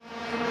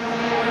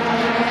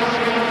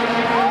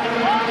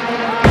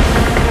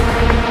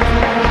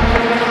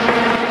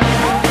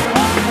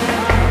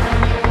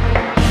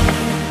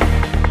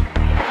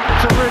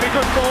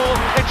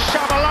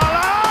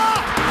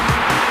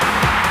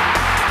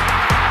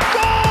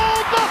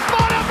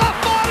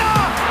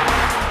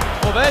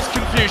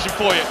confusion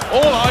for you.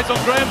 All eyes on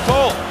Graham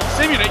Paul.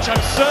 Simunic,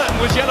 I'm certain,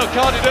 was yellow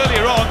carded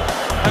earlier on,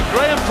 and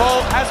Graham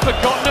Paul has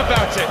forgotten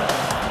about it.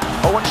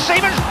 Oh, and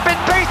Seaman's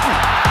been beaten.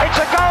 It's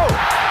a goal.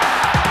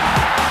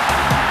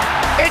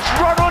 It's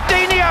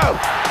Ronaldinho.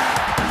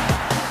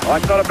 Oh,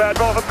 it's not a bad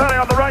ball for Pele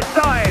on the right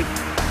side.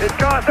 It's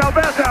Carlos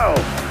Alberto.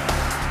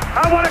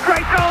 And what a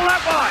great goal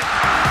that was!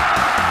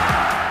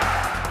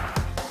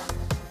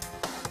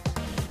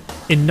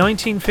 In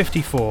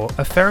 1954,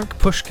 a Ferenc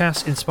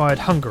Puskás-inspired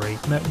Hungary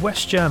met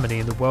West Germany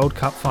in the World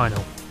Cup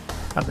final.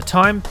 At the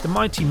time, the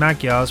mighty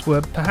Magyars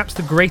were perhaps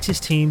the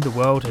greatest team the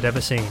world had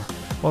ever seen,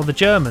 while the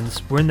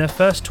Germans were in their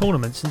first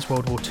tournament since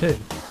World War II.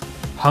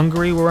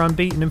 Hungary were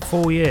unbeaten in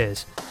 4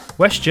 years.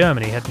 West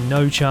Germany had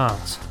no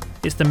chance.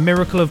 It's the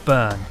miracle of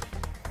Bern.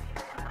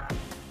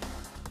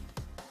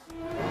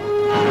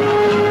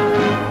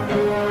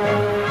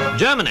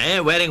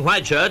 Germany, wearing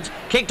white shirts,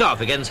 kicked off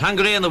against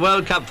Hungary in the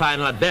World Cup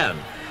final at Bern.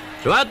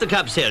 Throughout the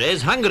Cup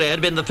Series, Hungary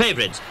had been the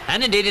favourites,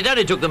 and indeed it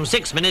only took them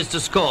 6 minutes to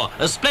score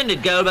a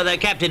splendid goal by their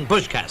captain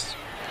Puskás.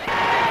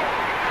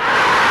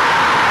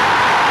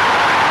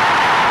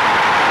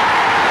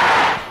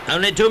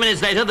 Only 2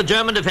 minutes later, the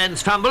German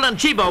defence fumbled and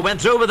Chibo went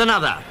through with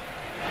another.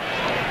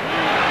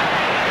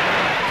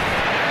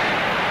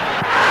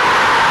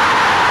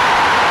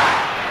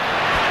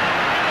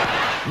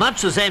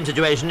 Much the same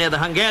situation near the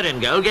Hungarian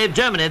goal gave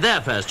Germany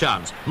their first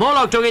chance.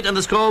 Morlock took it and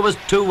the score was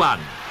 2-1.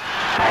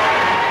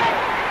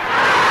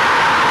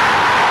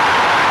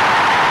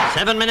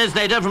 7 minutes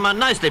later, from a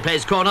nicely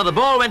placed corner, the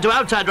ball went to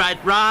outside right,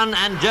 Rahn,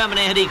 and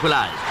Germany had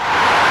equalised.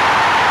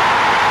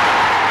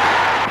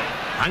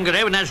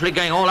 Hungary were naturally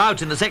going all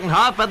out in the second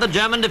half, but the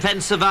German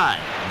defence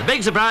survived. The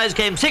big surprise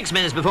came 6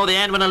 minutes before the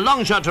end when a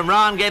long shot from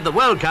Rahn gave the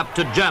World Cup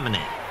to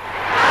Germany.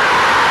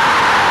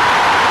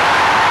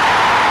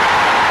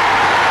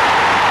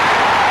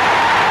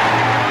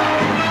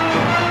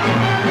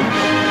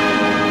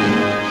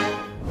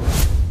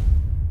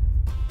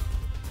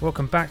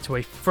 Welcome back to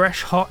a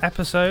fresh, hot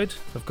episode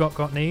of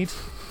Got Need.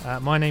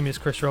 My name is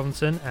Chris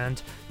Robinson,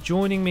 and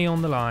joining me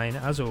on the line,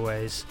 as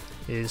always,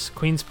 is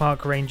Queen's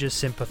Park Rangers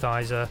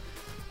sympathiser,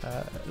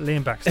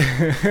 Liam Baxter.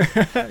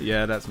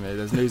 Yeah, that's me.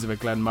 There's news of a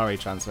Glenn Murray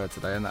transfer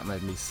today, and that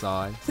made me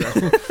sigh. So.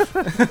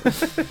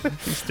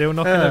 Still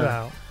knocking it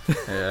out.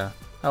 Yeah.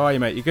 How are you,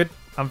 mate? You good?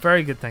 I'm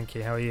very good, thank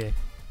you. How are you?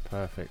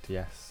 Perfect.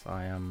 Yes,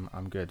 I am.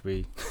 I'm good.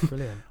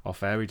 Brilliant.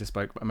 Off air, we just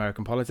spoke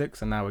American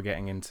politics, and now we're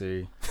getting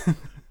into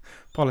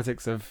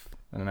politics of,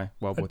 I don't know,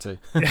 World War II.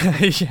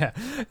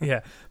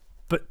 yeah.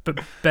 But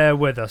bear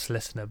with us,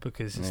 listener,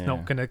 because it's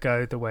not going to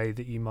go the way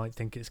that you might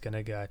think it's going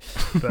to go.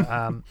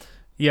 But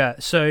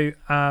so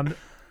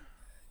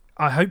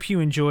I hope you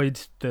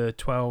enjoyed the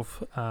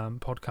 12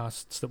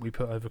 podcasts that we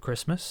put over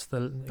Christmas.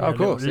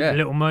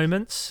 Little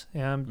moments.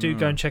 Do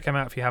go and check them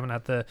out if you haven't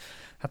had the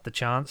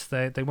chance.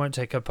 They won't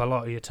take up a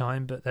lot of your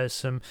time, but there's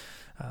some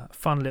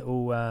fun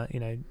little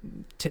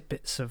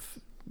tidbits of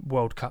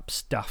World Cup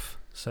stuff.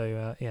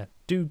 So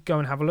do go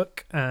and have a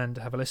look and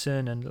have a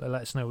listen and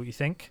let us know what you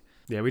think.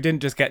 Yeah, we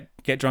didn't just get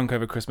drunk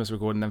over Christmas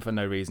recording them for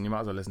no reason. You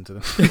might as well listen to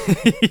them.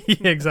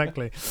 Yeah,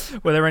 exactly.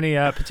 Were there any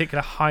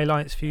particular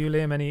highlights for you,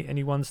 Liam?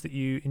 Any ones that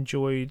you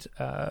enjoyed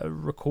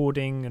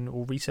recording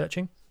or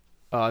researching?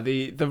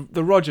 The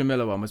Roger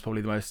Miller one was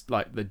probably the most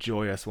the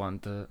joyous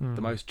one the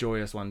most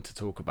joyous one to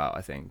talk about,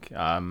 I think.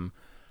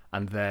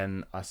 And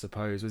then I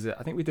suppose was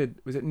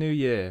it New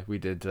Year we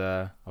did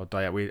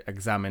we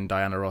examined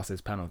Diana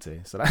Ross's penalty.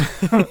 So that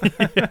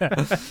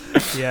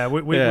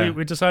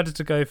we decided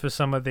to go for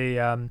some of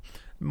the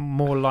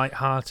more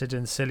light-hearted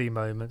and silly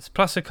moments,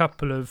 plus a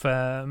couple of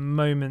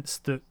moments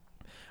that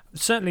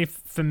certainly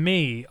for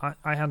me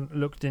I hadn't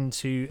looked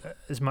into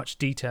as much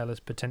detail as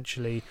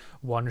potentially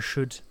one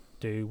should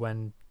do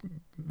when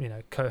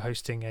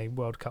co-hosting a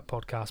World Cup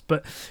podcast.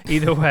 But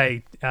either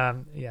way,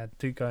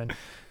 do go and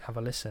have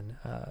a listen.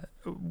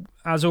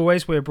 As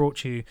always, we're brought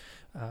to you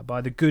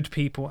by the good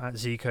people at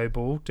Zico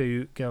Ball.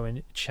 Do go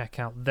and check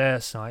out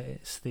their site.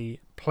 It's the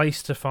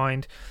place to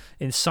find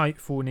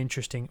insightful and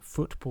interesting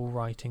football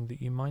writing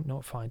that you might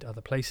not find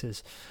other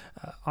places.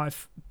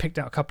 I've picked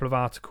out a couple of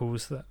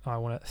articles that I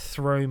want to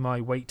throw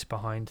my weight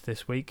behind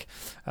this week.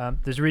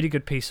 There's a really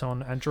good piece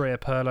on Andrea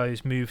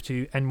Pirlo's move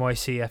to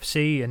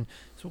NYCFC and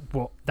sort of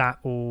what that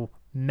all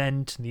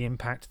meant and the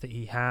impact that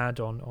he had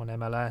on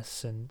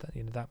MLS and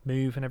that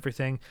move and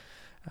everything.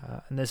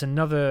 And there's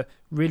another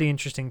really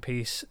interesting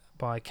piece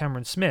by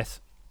Cameron Smith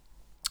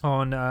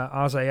on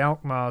AZ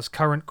Alkmaar's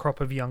current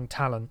crop of young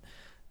talent.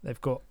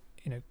 They've got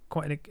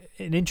quite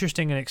an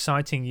interesting and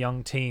exciting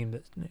young team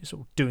that's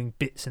sort of doing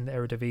bits in the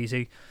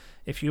Eredivisie.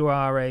 If you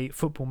are a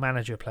Football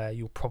Manager player,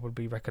 you'll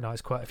probably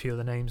recognise quite a few of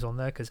the names on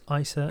there, because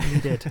I certainly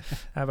did.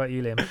 How about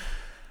you, Liam?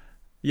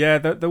 Yeah,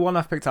 the one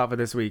I've picked out for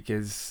this week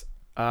is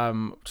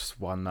just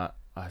one that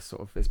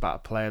it's about a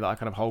player that I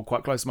kind of hold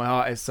quite close to my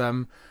heart. It's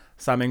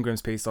Sam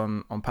Ingram's piece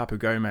on Papu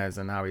Gomez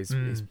and how he's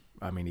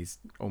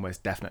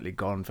almost definitely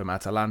gone from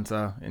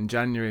Atalanta in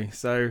January.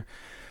 So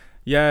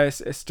Yeah,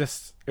 it's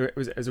just it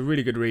was a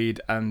really good read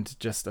and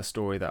just a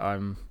story that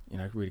I'm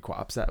really quite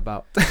upset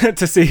about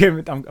to see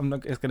him. I'm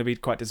not. It's going to be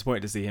quite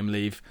disappointed to see him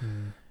leave.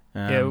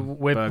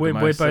 We're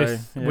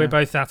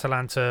both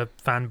Atalanta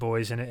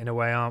fanboys in a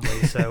way, aren't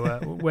we? So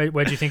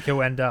where do you think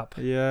he'll end up?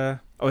 Yeah,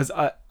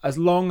 as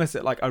long as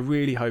I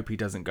really hope he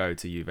doesn't go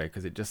to Juve,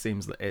 because it just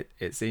seems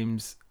it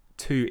seems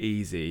too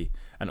easy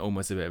and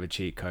almost a bit of a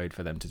cheat code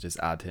for them to just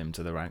add him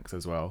to the ranks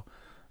as well.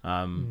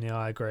 Yeah,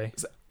 I agree.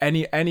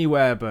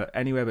 Anywhere but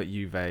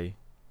Juve,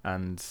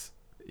 and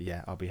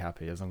yeah, I'll be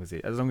happy as long as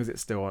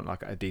it's still on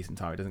like a decent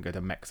time. It doesn't go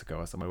to Mexico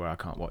or somewhere where I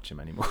can't watch him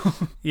anymore.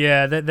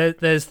 Yeah,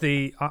 there's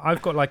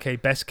I've got like a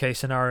best case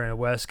scenario and a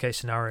worst case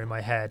scenario in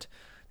my head.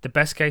 The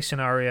best case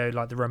scenario,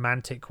 like the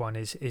romantic one,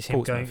 is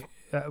him going.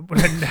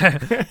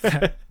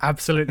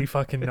 Absolutely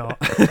fucking not.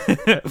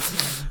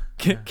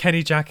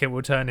 Kenny Jackett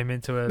will turn him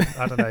into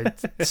a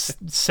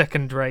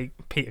second-rate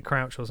Peter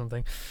Crouch or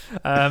something.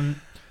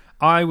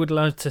 I would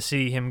love to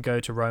see him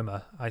go to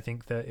Roma. I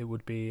think that it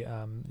would be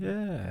a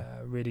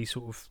really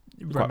sort of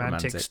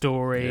romantic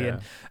story,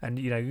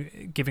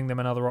 and giving them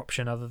another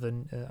option other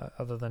than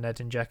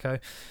Edin Dzeko.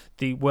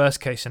 The worst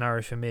case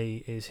scenario for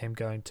me is him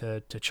going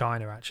to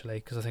China, actually,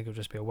 because I think it would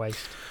just be a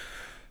waste.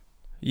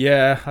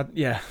 Yeah,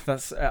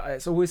 that's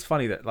it's always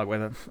funny that like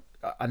whether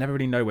I never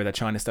really know whether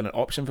China's still an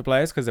option for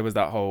players, because there was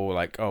that whole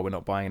like, oh, we're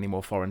not buying any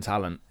more foreign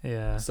talent.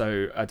 Yeah.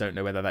 So I don't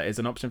know whether that is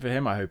an option for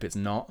him. I hope it's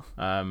not.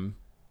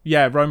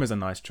 Yeah, Roma's a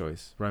nice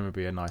choice. Roma would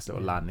be a nice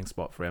little landing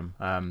spot for him.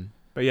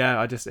 But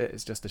yeah,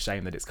 it's just a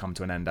shame that it's come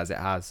to an end as it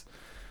has.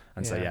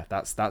 And so yeah,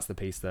 that's the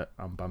piece that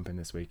I'm bumping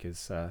this week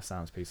is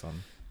Sam's piece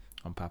on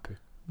Papu.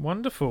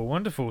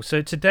 Wonderful.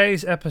 So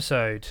today's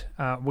episode,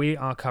 we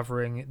are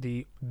covering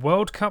the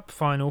World Cup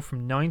final from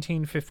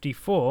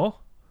 1954,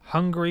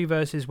 Hungary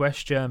versus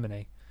West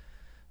Germany.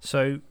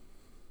 So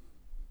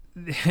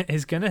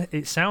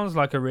it sounds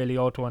like a really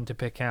odd one to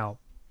pick out,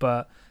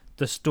 but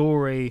the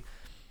story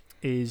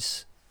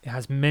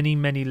has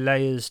many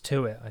layers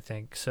to it, I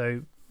think.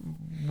 So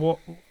what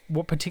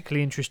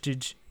particularly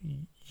interested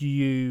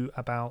you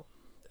about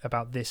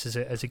this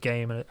as a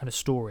game and a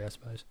story, I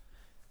suppose?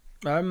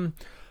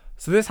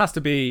 So this has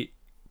to be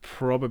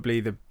probably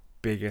the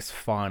biggest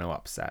final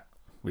upset,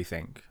 we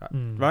think,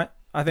 right?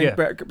 I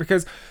think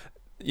because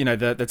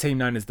the team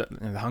known as the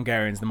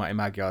Hungarians, the Mighty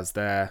Magyars,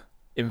 they're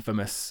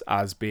infamous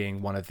as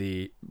being one of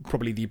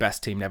probably the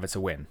best team never to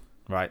win,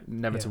 right?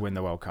 Never to win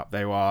the World Cup.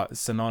 They are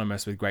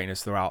synonymous with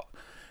greatness throughout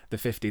the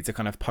 50s, a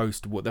kind of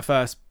post-war, the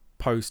first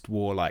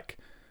post-war like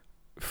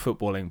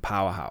footballing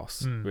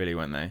powerhouse, really,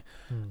 weren't they?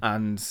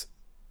 And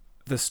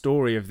the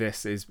story of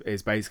this is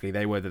basically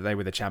they were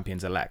the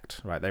champions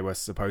elect, right? They were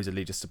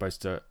supposedly just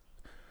supposed to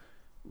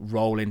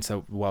roll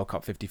into World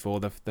Cup 54,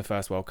 the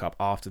first World Cup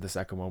after the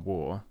Second World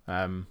War,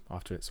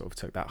 after it sort of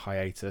took that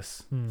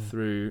hiatus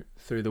through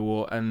the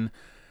war, and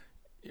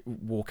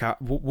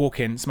walk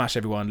in, smash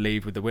everyone,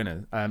 leave with the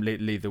winners,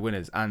 leave the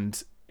winners,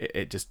 and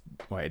it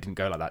didn't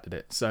go like that, did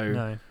it? So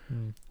no.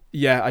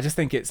 Yeah, I just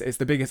think it's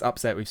the biggest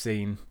upset we've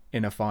seen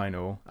in a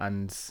final,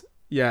 and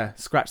yeah,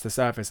 scratch the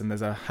surface, and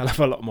there's a hell of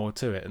a lot more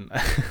to it. And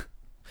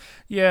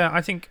yeah,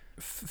 I think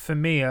for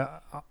me,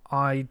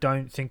 I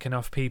don't think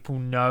enough people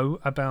know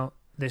about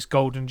this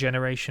golden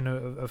generation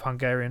of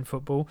Hungarian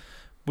football,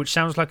 which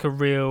sounds like a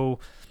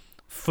real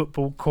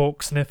football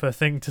cork sniffer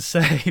thing to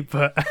say,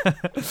 but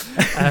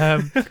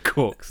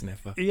cork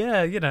sniffer.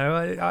 Yeah,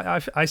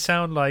 I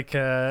sound like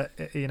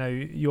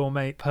your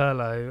mate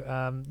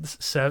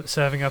Perlo,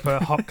 serving up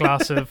a hot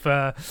glass of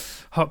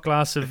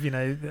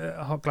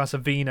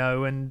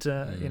vino and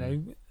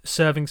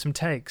serving some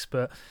takes,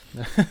 but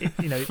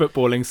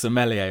footballing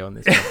sommelier on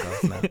this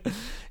podcast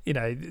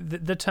now.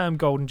 The term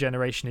golden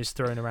generation is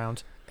thrown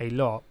around a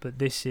lot, but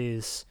this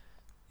is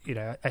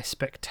a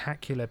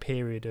spectacular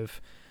period of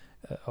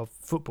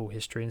football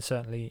history, and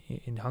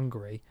certainly in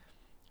Hungary.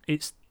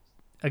 It's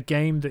a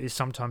game that is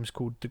sometimes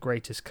called the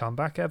greatest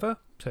comeback ever,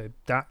 so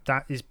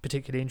that is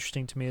particularly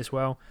interesting to me as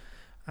well.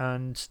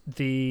 And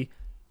the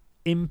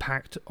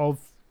impact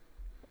of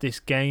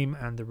this game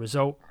and the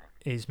result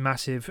is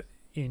massive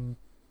in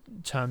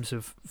terms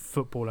of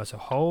football as a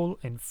whole,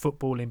 in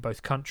football in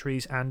both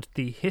countries, and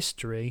the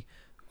history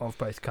of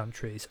both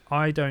countries.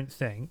 I don't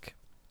think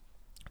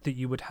that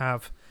you would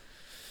have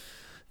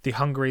the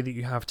Hungary that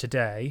you have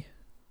today,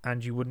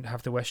 and you wouldn't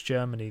have the West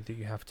Germany that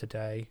you have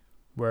today,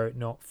 were it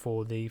not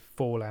for the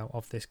fallout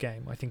of this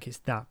game. I think it's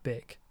that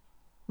big.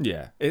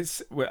 Yeah,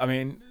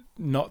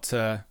 not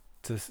to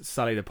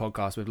sully the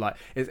podcast with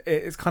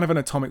it's kind of an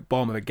atomic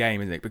bomb of a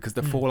game, isn't it? Because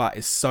the fallout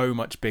is so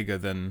much bigger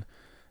than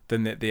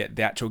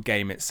the actual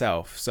game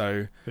itself.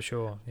 So for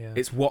sure, yeah,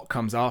 it's what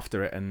comes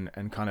after it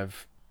and kind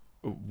of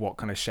what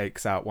kind of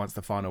shakes out once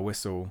the final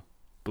whistle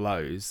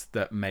blows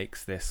that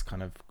makes this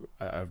kind of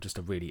just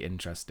a really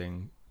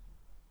interesting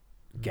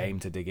game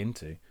to dig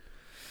into.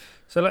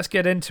 So let's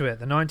get into it.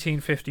 The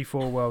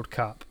 1954 World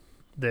Cup,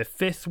 the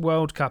fifth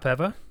World Cup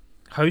ever,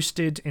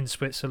 hosted in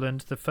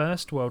Switzerland, the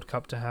first World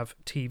Cup to have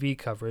TV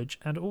coverage,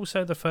 and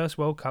also the first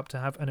World Cup to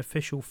have an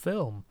official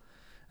film.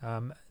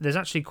 There's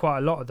actually quite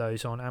a lot of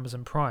those on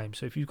Amazon Prime.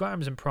 So if you've got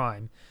Amazon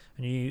Prime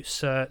and you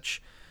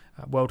search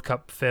World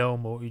Cup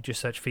film, or you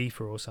just search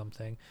FIFA or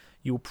something,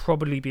 you'll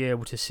probably be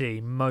able to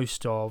see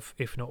most of,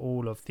 if not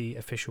all of, the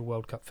official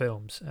World Cup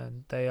films,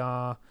 and they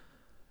are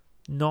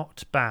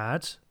not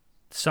bad.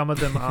 Some of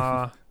them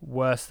are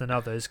worse than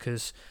others,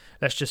 because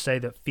let's just say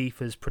that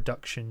FIFA's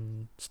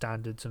production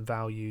standards and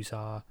values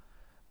are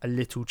a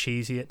little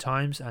cheesy at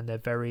times, and they're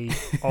very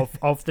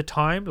of the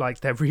time, like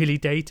they're really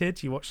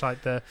dated. You watch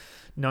like the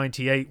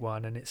 98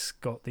 one and it's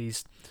got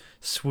these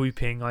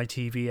swooping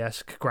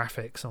ITV-esque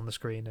graphics on the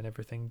screen and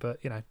everything, but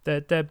you know,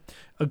 they're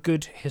a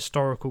good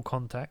historical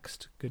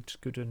context,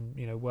 good and,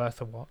 you know, worth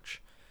a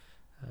watch.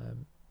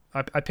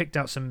 I picked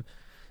out some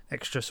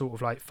extra sort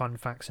of like fun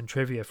facts and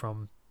trivia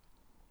from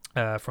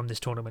this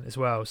tournament as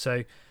well.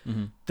 So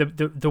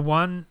the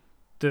one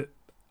that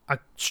I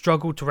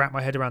struggled to wrap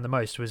my head around the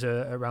most was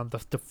around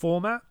the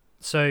format.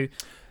 So,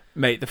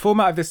 mate, the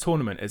format of this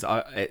tournament is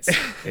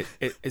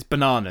it's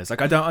bananas.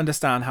 Like, I don't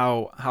understand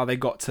how they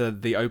got to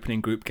the opening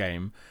group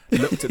game,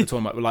 looked at the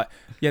tournament, were like,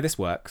 yeah, this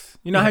works.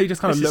 You know how you just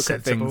kind of look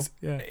at things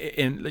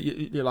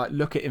you like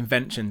look at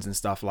inventions and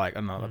stuff, like, I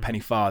don't know, a penny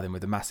farthing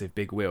with a massive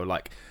big wheel.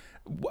 Like,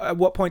 at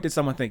what point did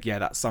someone think, yeah,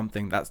 that's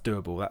something that's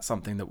doable, that's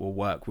something that will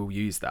work, we'll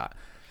use that?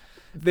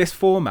 This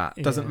format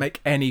doesn't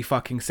make any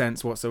fucking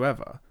sense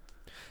whatsoever.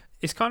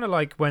 It's kind of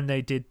like when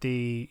they did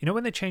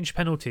when they changed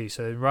penalties.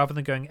 So rather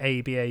than going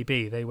A, B, A,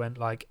 B, they went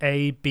like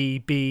A, B,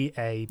 B,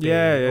 A, B,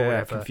 or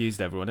whatever.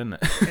 Confused everyone, didn't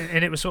it?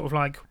 and it was sort of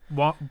like,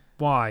 what,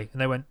 why? And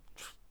they went,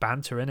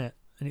 banter, innit?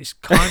 And it's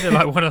kind of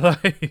like one of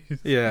those.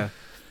 Yeah.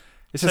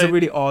 It's just a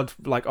really odd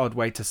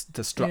way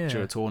to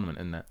structure a tournament,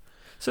 isn't it?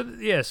 So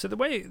the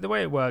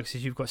way it works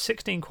is you've got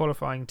 16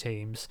 qualifying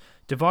teams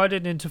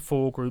divided into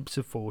 4 groups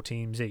of 4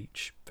 teams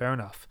each. Fair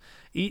enough.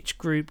 Each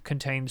group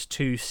contains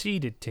 2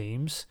 seeded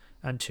teams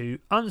and 2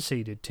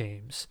 unseeded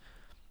teams.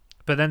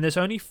 But then there's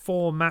only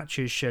 4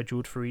 matches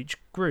scheduled for each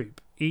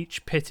group,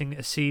 each pitting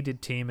a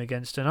seeded team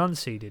against an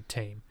unseeded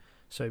team.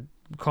 So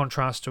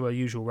contrast to a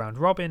usual round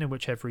robin in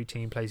which every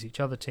team plays each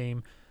other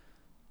team.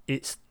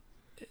 It's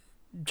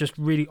just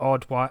really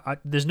odd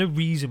there's no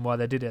reason why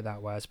they did it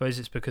that way. I suppose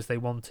it's because they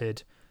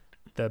wanted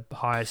the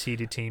higher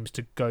seeded teams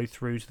to go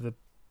through to the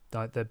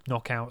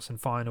knockouts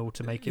and final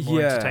to make it more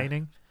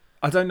entertaining.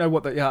 I don't know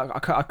what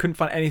I couldn't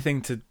find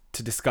anything to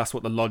discuss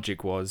what the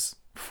logic was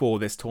for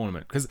this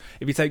tournament, because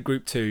if you take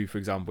Group 2, for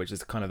example, which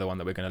is kind of the one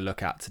that we're going to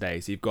look at today,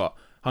 so you've got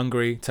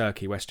Hungary,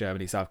 Turkey, West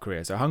Germany, South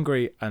Korea. So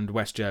Hungary and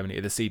West Germany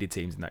are the seeded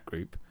teams in that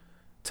group.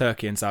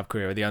 Turkey and South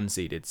Korea are the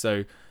unseeded.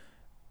 So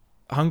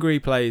Hungary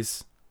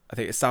plays, I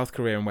think it's South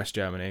Korea and West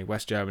Germany.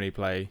 West Germany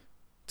play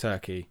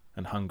Turkey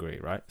and Hungary,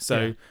 right?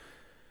 So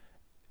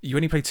you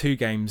only play 2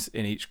 games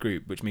in each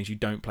group, which means you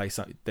don't play.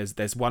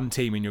 There's one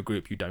team in your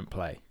group you don't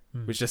play,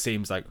 which just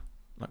seems like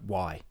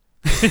why?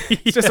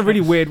 It's just a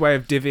really weird way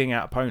of divvying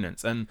out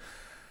opponents, and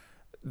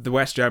the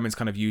West Germans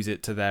kind of use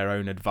it to their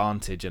own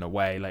advantage in a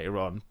way later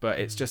on. But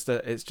it's just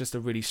a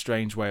really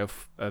strange way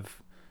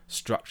of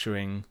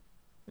structuring,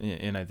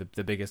 you know,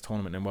 the biggest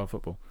tournament in world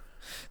football.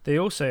 They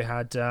also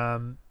had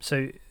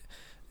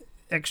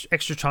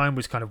extra time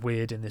was kind of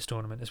weird in this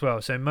tournament as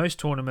well. So most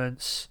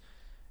tournaments,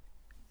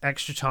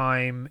 extra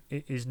time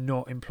is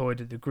not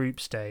employed at the group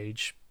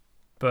stage,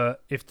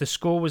 but if the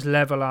score was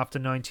level after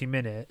 90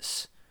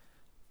 minutes,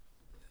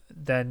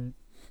 then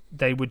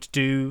they would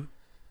do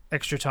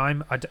extra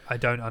time. I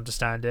don't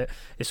understand it.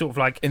 It's sort of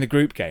like in the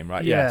group game,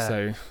 right? Yeah.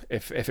 So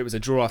if it was a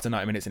draw after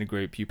 90 minutes in a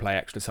group, you play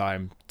extra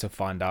time to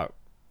find out,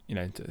 you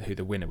know, who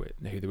the winner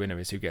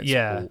is, who gets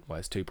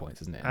it's 2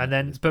 points, isn't it? And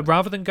then, but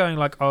rather than going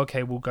like,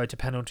 okay, we'll go to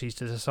penalties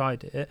to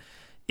decide it,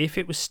 if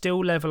it was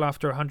still level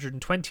after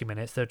 120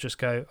 minutes, they'll just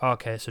go,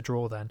 okay, it's a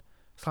draw then.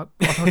 It's like,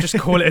 why not just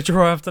call it a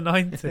draw after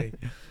 90?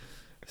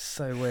 It's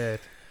so weird.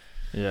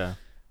 Yeah.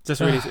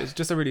 It's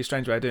just a really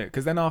strange way of doing it,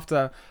 because then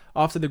after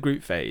the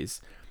group phase,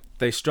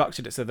 they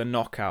structured it so the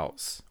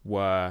knockouts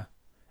were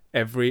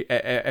every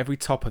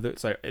top of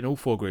so in all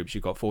 4 groups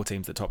you've got 4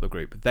 teams that top the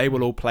group. They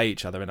will all play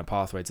each other in a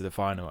pathway to the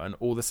final, and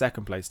all the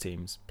second place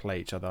teams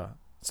play each other.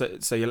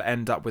 So you'll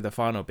end up with the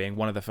final being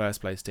one of the first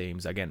place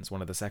teams against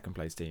one of the second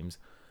place teams,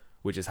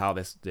 which is how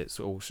it's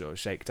all sort of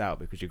shaked out,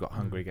 because you've got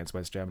Hungary against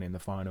West Germany in the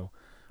final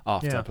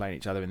after playing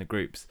each other in the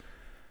groups.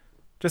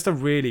 Just a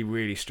really,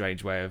 really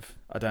strange way of...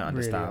 I don't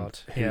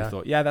understand who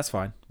thought, that's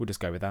fine, we'll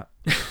just go with that.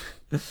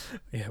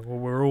 Yeah, well,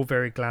 we're all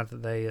very glad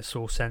that they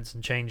saw sense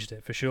and changed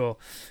it, for sure.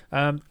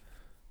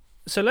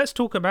 So let's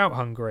talk about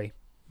Hungary,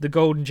 the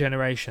golden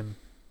generation.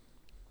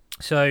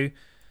 So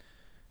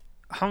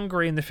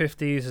Hungary in the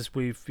 50s, as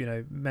we've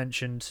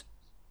mentioned,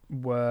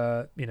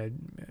 were,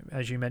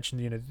 as you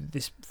mentioned,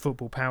 this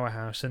football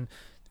powerhouse, and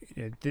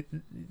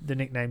the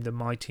nickname the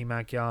Mighty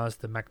Magyars,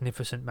 the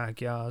Magnificent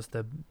Magyars,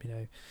 the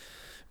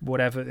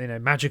whatever,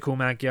 Magical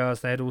Magyars.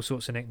 They had all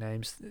sorts of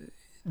nicknames.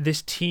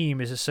 This team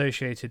is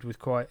associated with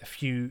quite a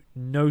few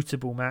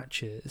notable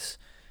matches,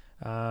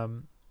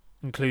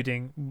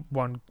 including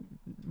one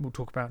we'll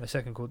talk about in a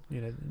second, called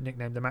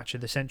nicknamed the Match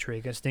of the Century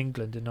against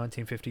England in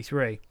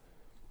 1953.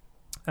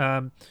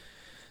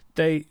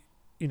 they,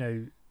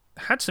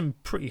 had some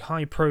pretty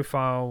high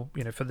profile,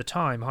 for the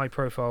time, high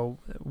profile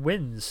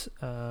wins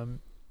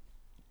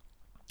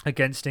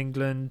against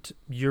England,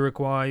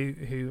 Uruguay,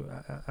 who,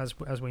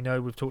 as we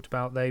know, we've talked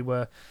about, they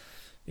were,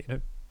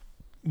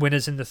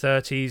 winners in the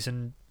 30s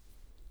and,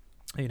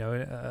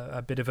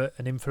 a bit of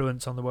an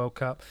influence on the World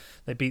Cup.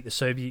 They beat the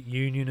Soviet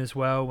Union as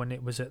well when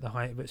it was at the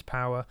height of its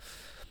power.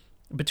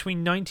 Between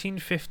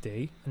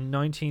 1950 and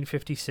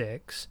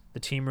 1956, the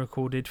team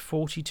recorded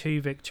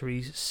 42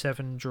 victories,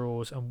 7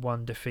 draws, and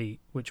 1 defeat,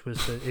 which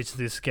was it's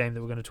this game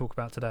that we're going to talk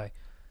about today.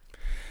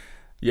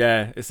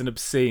 Yeah, it's an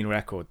obscene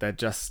record. They're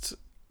just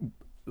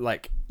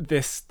like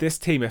this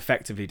team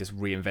effectively just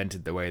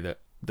reinvented the way that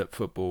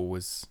football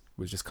was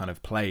just kind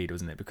of played,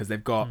 wasn't it? Because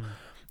they've got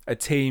a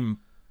team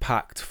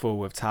packed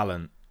full of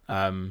talent.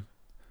 Ferenc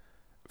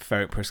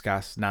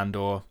Puskás,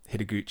 Nandor,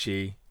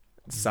 Hidiguchi,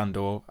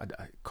 Sandor,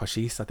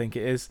 Koshis, I think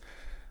it is.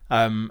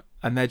 And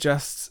they're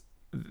just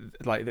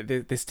like,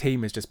 this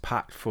team is just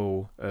packed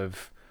full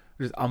of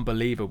just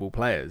unbelievable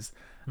players.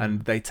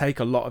 And they take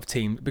a lot of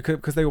teams,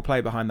 because they all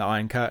play behind the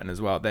Iron Curtain as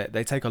well.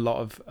 They take a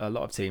lot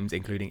of teams,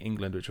 including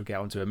England, which we'll get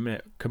onto in a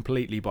minute,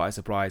 completely by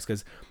surprise,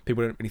 because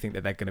people don't really think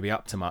that they're going to be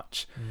up to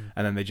much.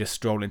 And then they just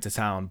stroll into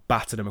town,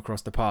 batter them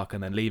across the park,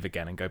 and then leave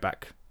again and go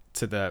back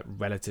to the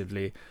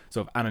relatively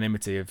sort of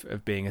anonymity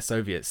of being a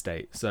Soviet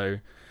state. So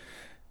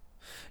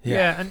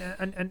yeah,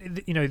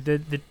 and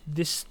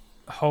this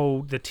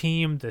whole, the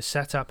team, the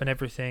setup and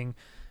everything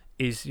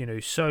is,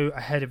 so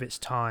ahead of its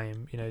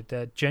time.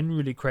 They're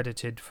generally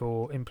credited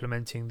for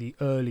implementing the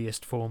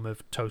earliest form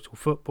of total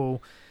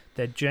football.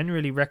 They're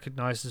generally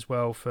recognized as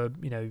well for,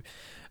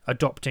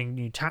 adopting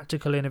new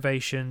tactical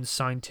innovations,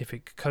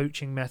 scientific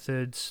coaching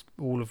methods,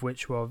 all of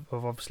which have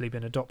obviously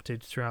been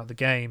adopted throughout the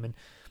game. And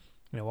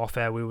off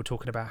air we were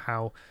talking about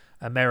how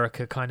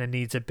America kind of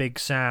needs a Big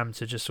Sam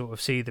to just sort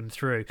of see them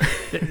through.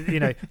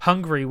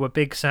 Hungary were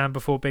Big Sam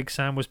before Big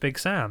Sam was Big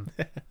Sam.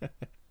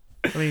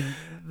 I mean,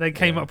 they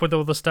came up with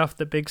all the stuff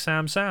that Big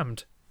Sam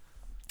sammed.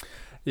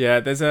 Yeah,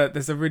 there's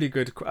a really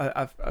good.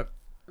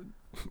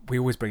 We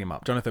always bring him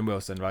up, Jonathan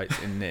Wilson, right,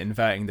 in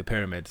Inverting the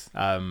Pyramid.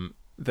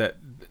 That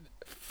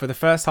for the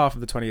first half of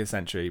the 20th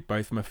century,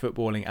 both from a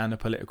footballing and a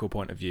political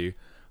point of view,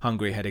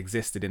 Hungary had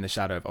existed in the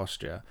shadow of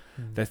Austria.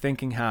 Their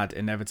thinking had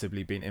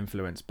inevitably been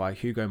influenced by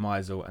Hugo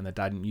Meisel and the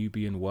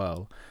Danubian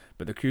whirl,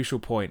 but the crucial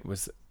point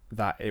was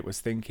that it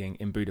was thinking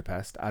in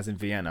Budapest, as in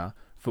Vienna,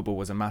 football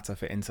was a matter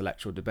for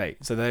intellectual debate.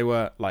 So they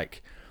were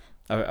like,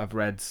 I've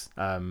read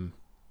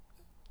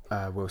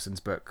Wilson's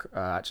book,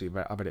 I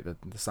read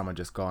it the summer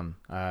just gone,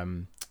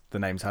 The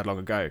Names Heard Long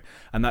Ago,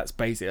 and that's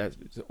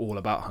basically all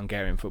about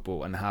Hungarian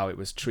football and how it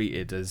was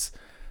treated as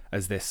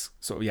this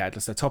sort of,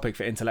 just a topic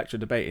for intellectual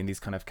debate in these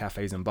kind of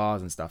cafes and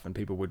bars and stuff, and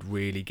people would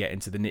really get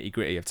into the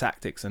nitty-gritty of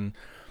tactics and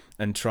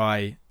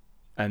try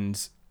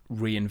and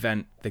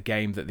reinvent the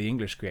game that the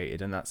English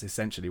created, and that's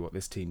essentially what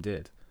this team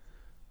did.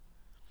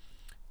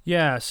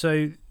 Yeah,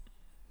 so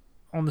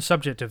on the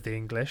subject of the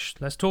English,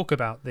 let's talk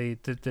about the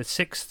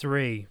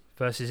 6-3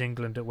 versus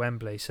England at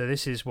Wembley. So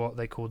this is what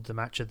they called the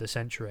match of the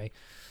century.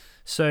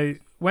 So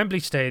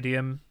Wembley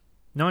Stadium,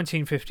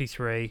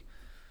 1953,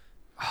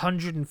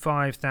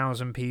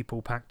 105,000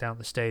 people packed out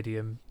the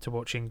stadium to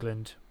watch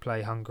England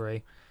play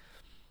Hungary.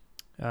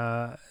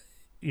 You've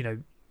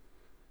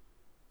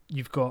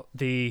got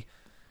the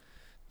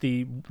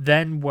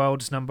then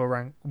world's number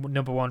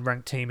one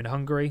ranked team in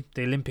Hungary,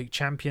 the Olympic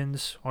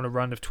champions on a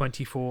run of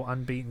 24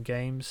 unbeaten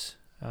games,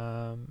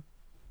 and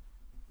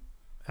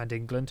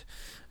England.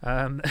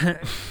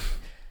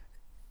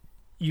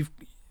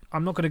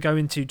 I'm not going to go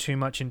into too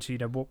much into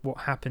what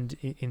happened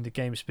in the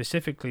game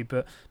specifically,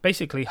 but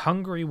basically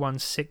Hungary won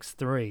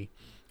 6-3,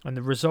 and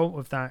the result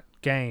of that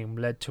game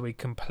led to a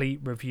complete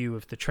review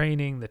of the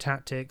training, the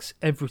tactics,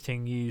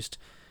 everything used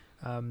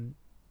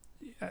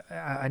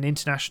at an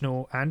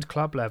international and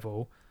club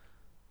level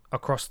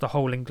across the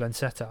whole England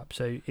setup.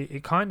 So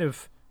it kind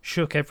of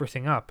shook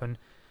everything up, and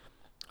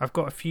I've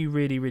got a few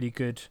really, really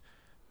good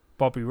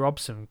Bobby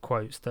Robson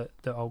quotes that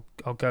I'll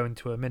go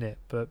into a minute,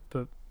 but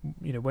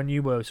when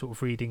you were sort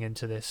of reading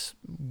into this,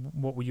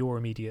 what were your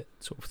immediate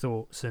sort of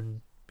thoughts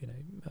and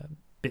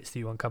bits that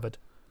you uncovered?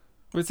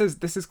 Well,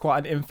 this is quite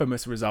an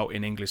infamous result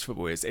in English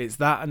football. It's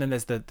that, and then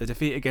there's the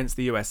defeat against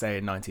the USA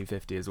in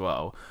 1950 as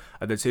well.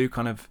 Are the two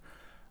kind of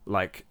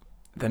like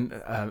then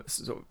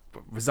sort of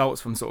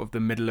results from sort of the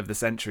middle of the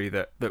century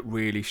that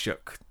really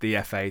shook the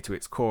FA to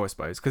its core, I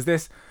suppose. Because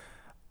this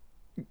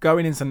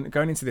going into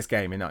this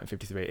game in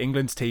 1953,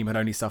 England's team had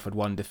only suffered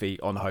one defeat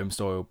on home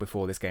soil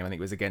before this game. I think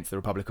it was against the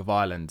Republic of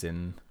Ireland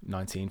in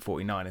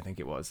 1949, I think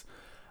it was.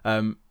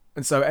 And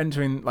so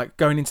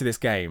going into this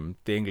game,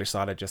 the English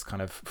side are just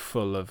kind of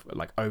full of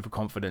like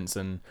overconfidence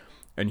and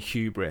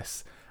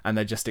hubris, and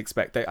they just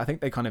expect. I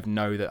think they kind of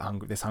know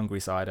that this Hungary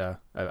side are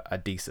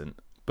decent,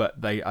 but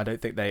I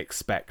don't think they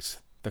expect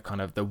the kind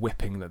of the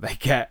whipping that they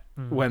get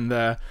when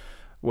the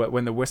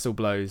whistle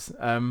blows.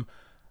 And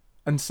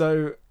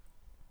so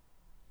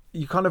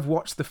you kind of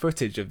watch the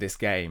footage of this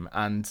game,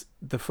 and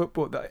the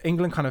football that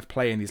England kind of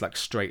play in these like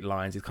straight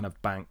lines, these kind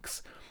of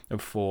banks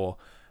of four.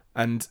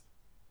 and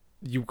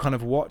you kind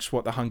of watch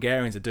what the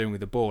Hungarians are doing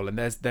with the ball, and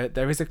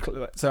there is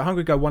so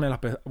Hungary go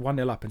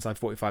 1-0 up inside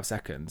 45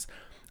 seconds,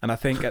 and I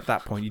think at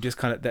that point you just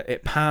kind of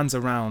it pans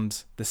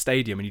around the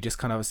stadium, and you just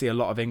kind of see a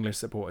lot of English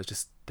supporters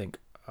just think,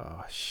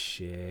 oh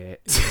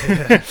shit,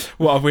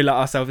 what have we let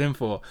ourselves in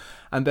for?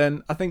 And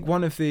then I think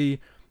one of the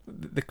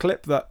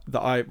clip that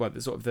I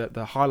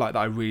the highlight that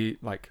I really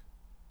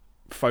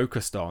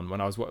focused on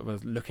when I was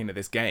looking at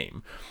this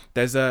game,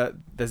 there's a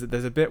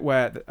bit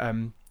where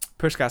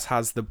Puskás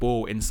has the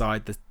ball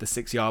inside the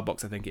 6-yard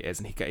box, I think it is,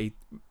 and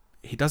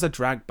he does a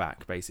drag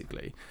back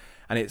basically,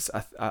 and it's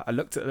I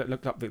looked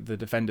up the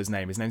defender's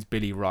name. His name's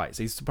Billy Wright.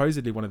 So he's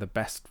supposedly one of the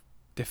best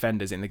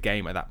defenders in the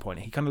game at that point.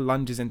 He kind of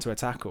lunges into a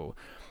tackle.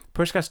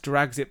 Puskás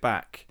drags it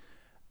back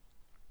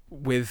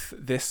with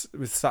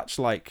such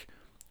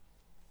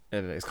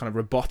it's kind of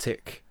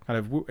robotic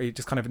he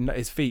just kind of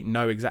his feet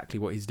know exactly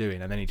what he's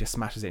doing, and then he just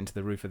smashes it into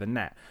the roof of the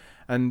net.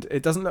 And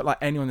it doesn't look like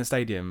anyone in the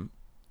stadium,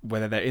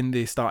 whether they're in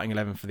the starting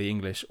 11 for the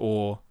English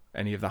or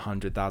any of the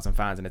 100,000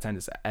 fans in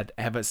attendance, had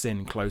ever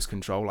seen close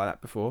control like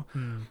that before.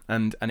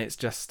 And it's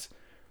just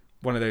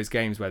one of those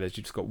games where you've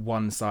just got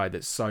one side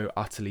that's so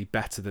utterly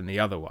better than the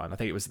other one. I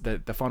think it was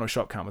the final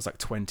shot count was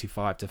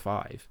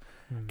 25-5.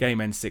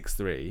 Game ends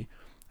 6-3.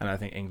 And I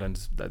think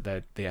England,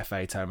 the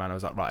FA turned around and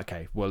was like, right,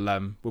 okay,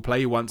 we'll play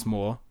you once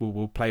more.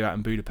 We'll play you out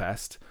in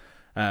Budapest.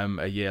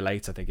 A year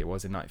later, I think it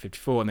was in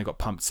 1954, and they got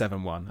pumped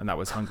 7-1, and that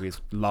was Hungary's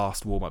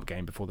last warm-up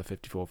game before the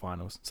 54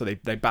 finals. So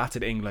they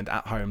battered England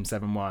at home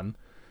 7-1,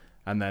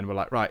 and then we're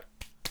like, right,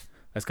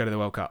 let's go to the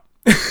World Cup.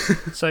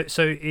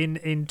 So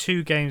in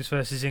 2 games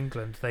versus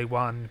England, they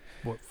won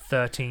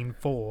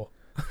 13-4.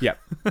 Yeah,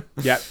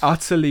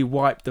 utterly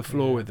wiped the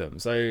floor with them.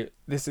 So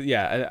this is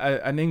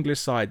an English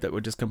side that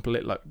were just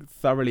completely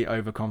thoroughly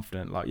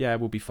overconfident.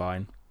 We'll be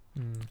fine.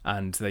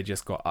 And they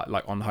just got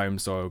on home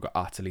soil, got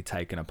utterly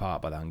taken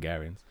apart by the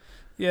Hungarians.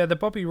 Yeah, the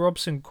Bobby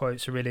Robson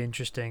quotes are really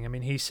interesting. I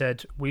mean, he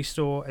said, "We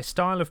saw a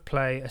style of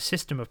play, a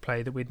system of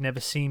play that we'd never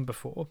seen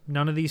before.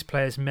 None of these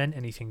players meant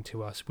anything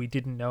to us. We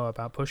didn't know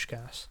about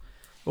Puskás.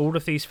 All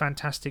of these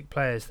fantastic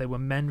players, they were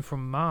men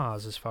from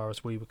Mars as far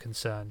as we were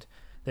concerned.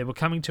 They were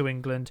coming to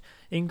England.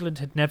 England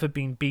had never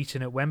been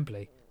beaten at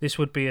Wembley. This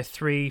would be a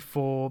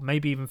 3-4,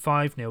 maybe even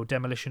 5-0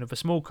 demolition of a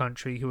small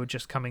country who were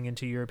just coming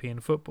into European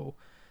football.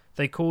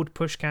 They called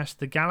Puskás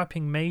the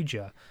Galloping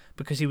Major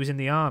because he was in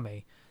the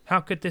army. How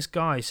could this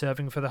guy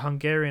serving for the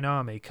Hungarian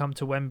army come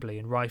to Wembley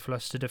and rifle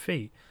us to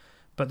defeat?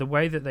 But the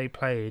way that they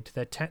played,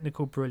 their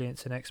technical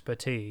brilliance and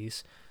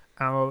expertise,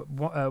 our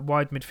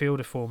wide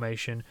midfielder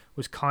formation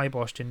was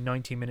kiboshed in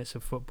 90 minutes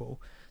of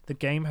football. The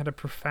game had a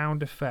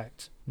profound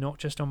effect, not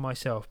just on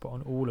myself, but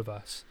on all of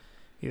us."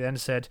 He then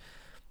said,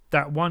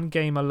 "That one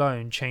game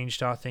alone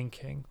changed our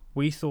thinking.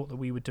 We thought that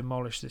we would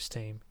demolish this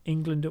team.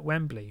 England at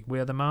Wembley, we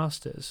are the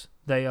masters.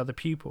 They are the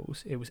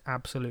pupils. It was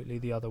absolutely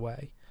the other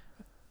way."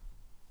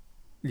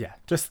 Yeah,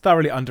 just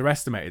thoroughly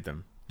underestimated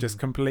them. Just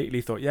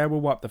completely thought, we'll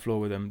wipe the floor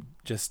with them.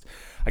 Just,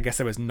 I guess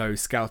there was no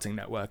scouting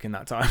network in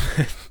that time.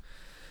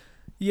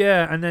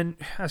 Yeah, and then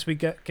as we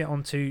get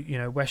on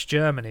to West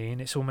Germany, and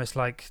it's almost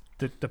like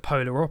the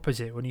polar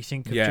opposite when you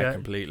think of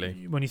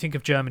completely. When you think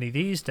of Germany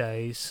these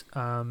days,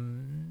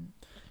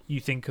 you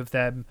think of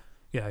them,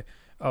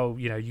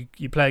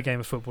 you play a game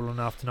of football and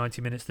after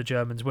 90 minutes the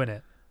Germans win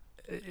it.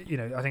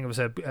 I think it was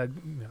a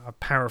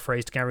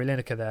paraphrased Gary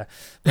Lineker there,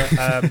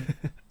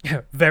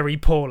 but, very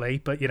poorly.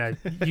 But you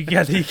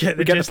get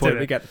the gist of it.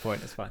 We get the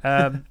point. It's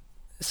fine.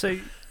 So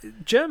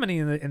Germany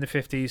in the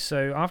 50s.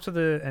 So after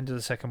the end of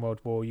the Second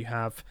World War, you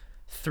have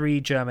 3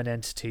 German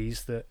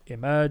entities that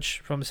emerge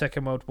from the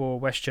Second World War: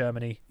 West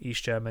Germany,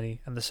 East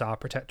Germany, and the Saar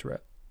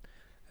Protectorate.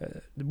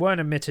 They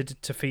weren't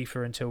admitted to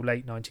FIFA until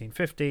late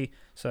 1950.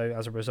 So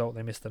as a result,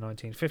 they missed the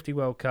 1950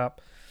 World Cup.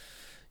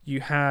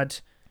 You had,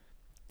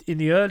 in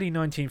the early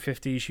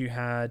 1950s, you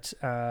had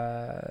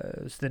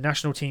the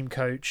national team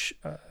coach,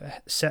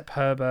 Sepp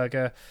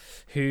Herberger,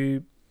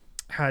 who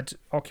had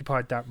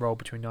occupied that role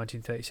between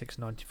 1936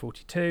 and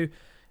 1942.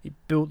 He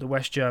built the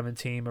West German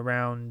team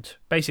around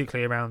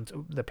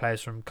the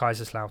players from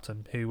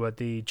Kaiserslautern, who were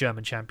the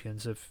German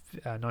champions of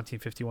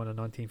 1951 and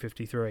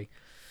 1953.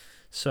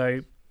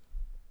 So,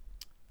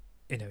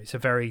 it's a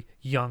very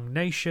young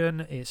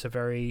nation. It's a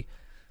very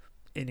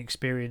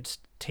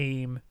inexperienced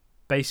team.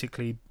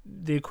 Basically,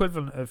 the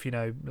equivalent of,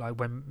 like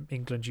when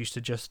England used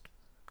to just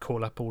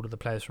call up all of the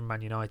players from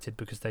Man United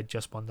because they'd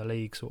just won the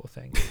league, sort of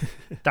thing.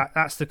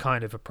 That's the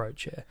kind of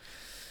approach here.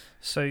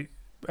 So,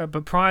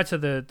 but prior to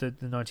the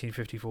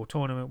 1954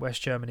 tournament,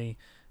 West Germany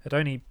had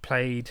only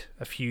played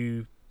a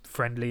few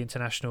friendly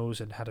internationals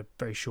and had a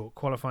very short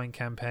qualifying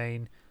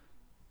campaign.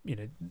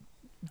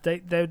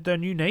 They're a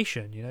new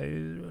nation.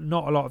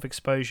 Not a lot of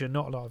exposure,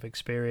 not a lot of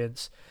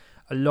experience.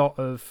 A lot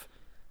of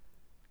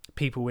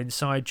people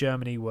inside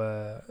Germany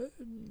were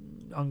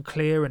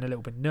unclear and a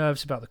little bit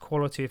nervous about the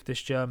quality of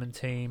this German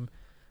team.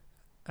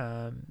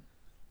 They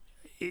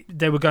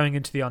were going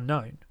into the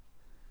unknown.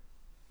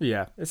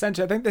 Yeah,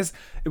 essentially, I think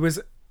it was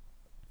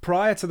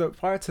prior to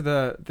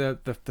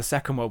the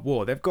Second World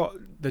War, they've got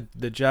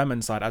the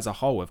German side as a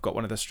whole have got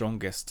one of the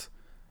strongest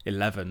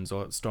 11s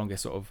or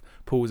strongest sort of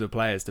pools of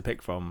players to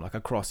pick from, like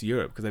across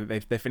Europe, because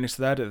they finished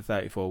third at the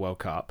 34 World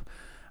Cup,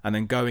 and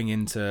then going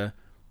into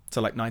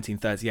like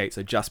 1938,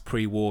 so just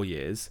pre-war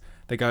years,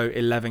 they go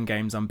 11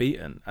 games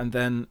unbeaten, and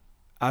then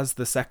as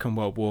the Second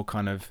World War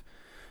kind of,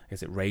 I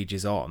guess it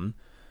rages on,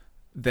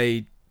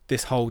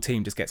 this whole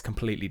team just gets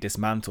completely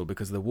dismantled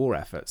because of the war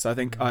effort. So I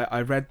think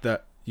I read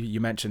that you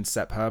mentioned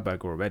Sepp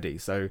Herberger already.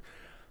 So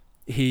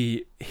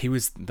he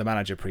was the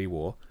manager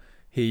pre-war.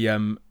 He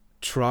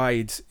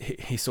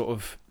sort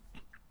of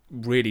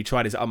really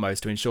tried his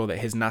utmost to ensure that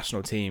his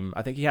national team,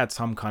 I think he had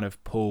some kind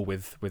of pull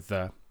with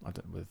the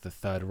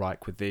Third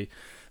Reich, with the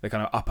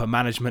kind of upper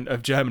management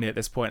of Germany at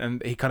this point,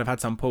 and he kind of had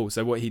some pull.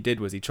 So what he did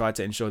was he tried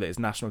to ensure that his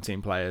national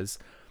team players,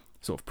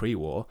 sort of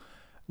pre-war,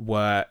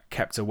 were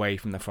kept away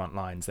from the front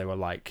lines. They were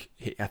like,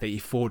 I think he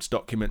forged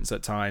documents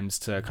at times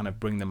to kind of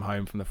bring them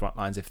home from the front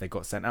lines if they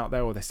got sent out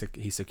there, or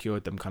he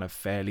secured them kind of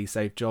fairly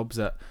safe jobs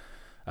at,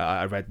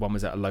 I read one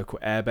was at a local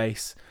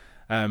airbase.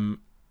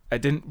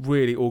 It didn't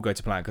really all go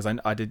to plan, because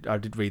I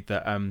did read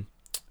that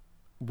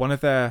one of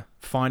their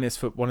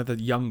finest, one of the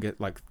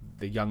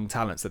young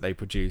talents that they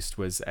produced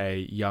was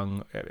a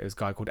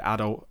guy called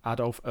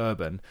Adolf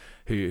Urban,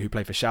 who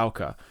played for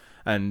Schalke,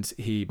 and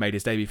he made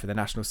his debut for the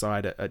national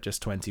side at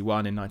just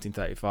 21 in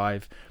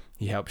 1935.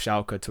 He helped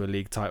Schalke to a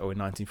league title in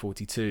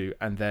 1942,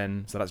 and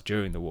then, so that's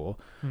during the war,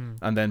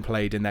 and then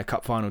played in their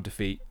cup final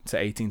defeat to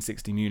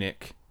 1860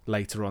 Munich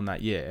later on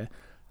that year.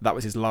 That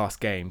was his last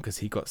game because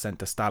he got sent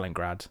to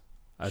Stalingrad.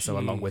 So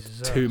along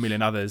with 2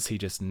 million others, he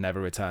just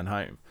never returned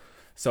home.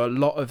 So a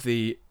lot of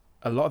the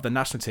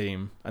national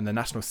team and the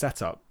national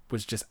setup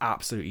was just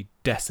absolutely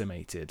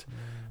decimated.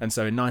 And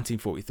so in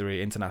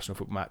 1943, international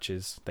football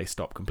matches, they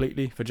stopped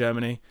completely for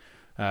Germany.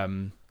 By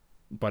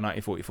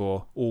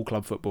 1944, all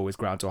club football was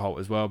ground to a halt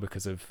as well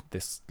because of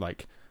this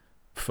like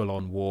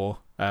full-on war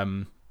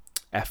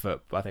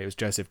effort. I think it was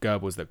Joseph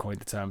Goebbels that coined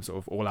the term sort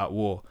of all-out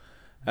war.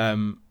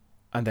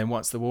 And then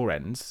once the war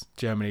ends,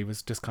 Germany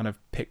was just kind of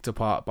picked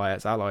apart by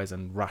its allies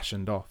and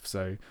rationed off.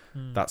 So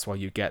that's why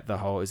you get the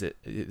whole, is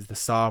the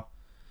Saar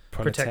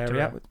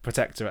Protectorate,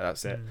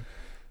 that's it.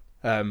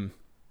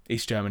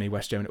 East Germany,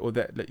 West Germany,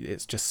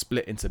 it's just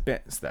split into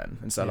bits then.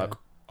 And so like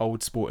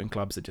old sporting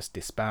clubs are just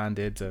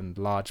disbanded, and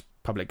large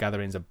public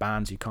gatherings of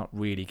bands, you can't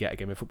really get a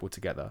game of football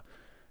together.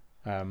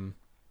 To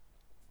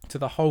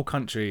the whole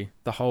country,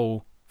 the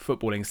whole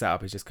footballing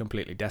setup is just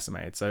completely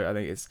decimated. So I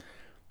think it's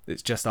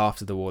just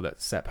after the war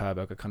that Sepp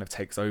Herberger kind of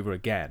takes over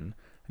again,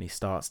 and he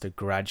starts to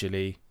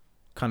gradually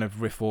kind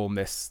of reform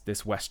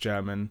this West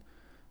German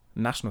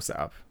national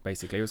setup.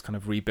 Basically, it was kind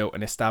of rebuilt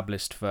and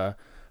established for,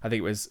 I think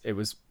it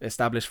was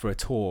established for a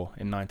tour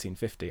in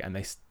 1950, and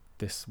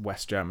this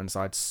West German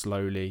side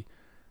slowly,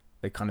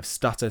 they kind of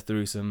stutter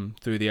through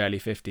the early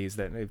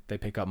 50s. They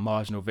pick up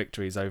marginal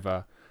victories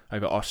over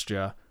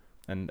Austria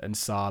and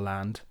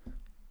Saarland.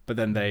 But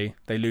then they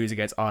lose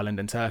against Ireland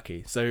and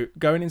Turkey. So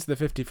going into the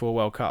 54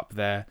 World Cup,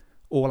 they're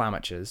all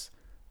amateurs.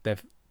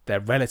 They're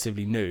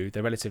relatively new.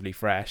 They're relatively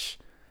fresh,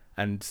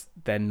 and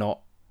they've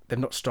not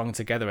strung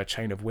together a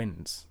chain of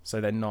wins. So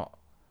they're not.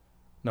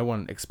 No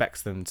one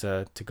expects them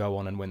to go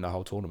on and win the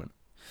whole tournament.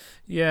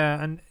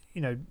 Yeah, and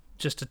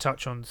just to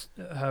touch on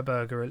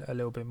Herberger a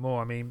little bit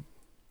more. I mean,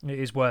 it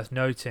is worth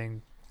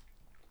noting,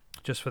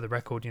 just for the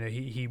record,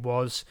 he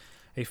was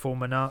a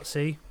former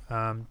Nazi.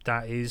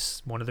 That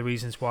is one of the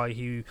reasons why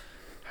he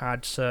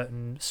had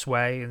certain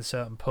sway and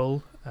certain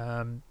pull.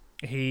 When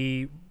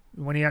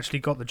he actually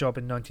got the job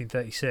in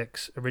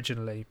 1936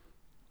 originally,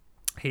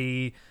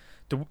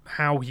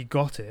 how he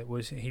got it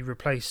was he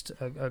replaced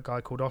a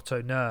guy called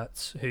Otto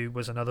Nerz, who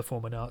was another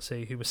former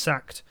Nazi, who was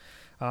sacked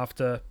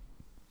after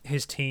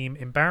his team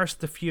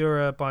embarrassed the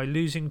Führer by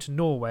losing to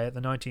Norway at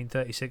the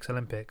 1936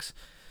 Olympics.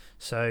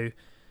 So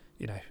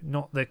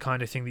not the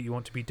kind of thing that you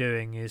want to be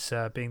doing is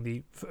being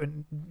the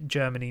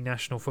Germany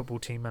national football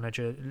team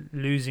manager,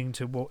 losing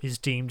to what is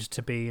deemed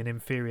to be an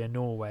inferior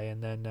Norway,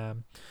 and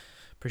then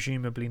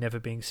presumably never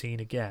being seen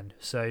again.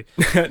 So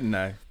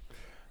no,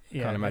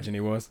 can't imagine he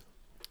was.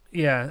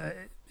 Yeah,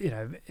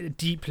 a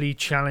deeply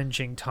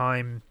challenging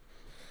time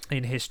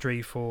in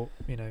history for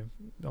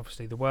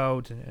obviously the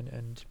world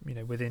and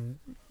within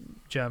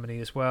Germany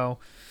as well.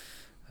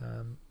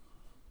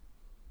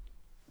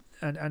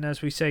 And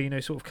as we say,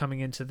 sort of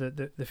coming into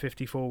the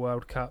 54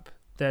 World Cup,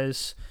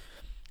 there's,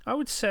 I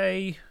would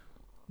say,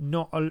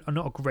 not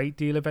a great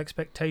deal of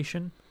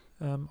expectation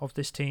of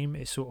this team.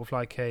 It's sort of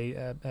like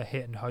a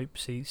hit and hope,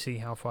 see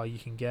how far you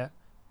can get.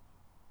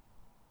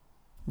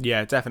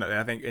 Yeah, definitely.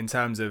 I think in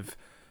terms of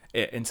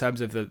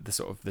the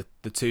sort of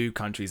the two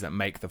countries that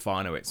make the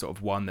final, it's sort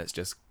of one that's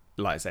just,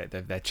 like I say,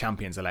 they're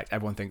champions elect.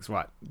 Everyone thinks,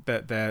 right,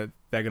 they're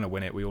going to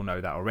win it. We all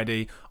know that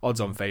already.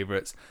 Odds-on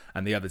favourites,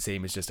 and the other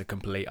team is just a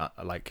complete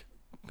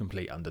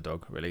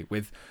underdog, really,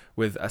 with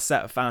a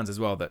set of fans as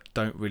well that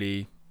don't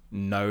really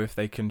know if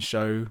they can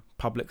show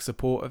public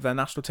support of their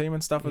national team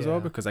and stuff as well,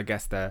 because I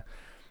guess they're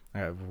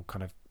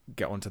kind of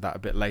get onto that a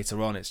bit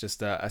later on. It's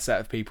just a set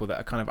of people that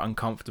are kind of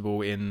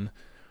uncomfortable in,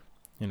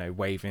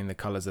 waving the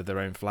colours of their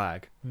own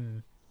flag.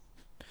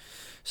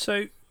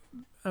 So,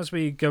 as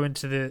we go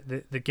into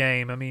the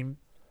game, I mean,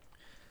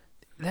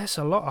 there's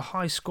a lot of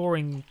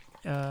high-scoring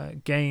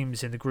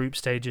games in the group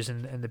stages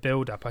and the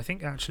build-up. I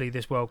think actually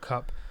this World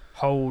Cup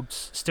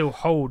still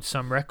holds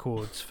some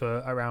records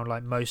for around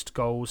like most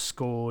goals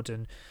scored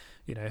and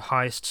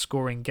highest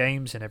scoring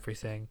games and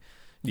everything.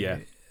 Yeah.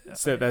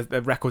 So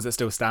the records that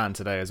still stand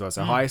today as well.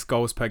 So highest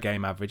goals per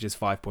game average is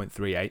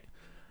 5.38.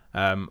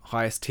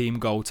 Highest team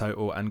goal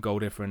total and goal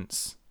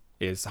difference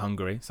is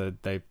Hungary. So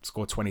they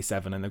scored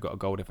 27 and they've got a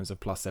goal difference of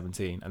plus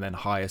 17. And then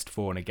highest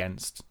for and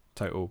against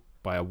total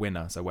by a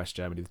winner. So West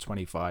Germany with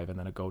 25 and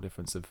then a goal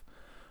difference of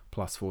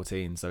plus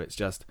 14. So it's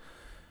just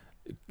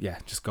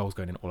goals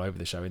going in all over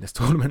the show in this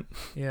tournament.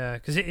 Yeah,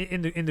 because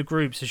in the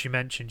groups, as you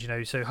mentioned,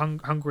 so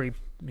Hungary,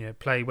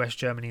 play West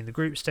Germany in the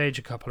group stage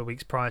a couple of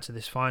weeks prior to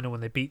this final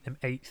when they beat them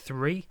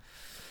 8-3.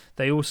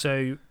 They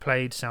also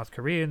played South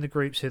Korea in the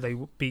groups, who they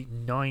beat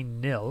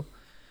 9-0.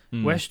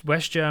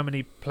 West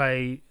Germany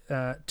play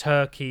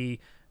Turkey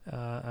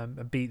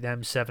and beat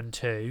them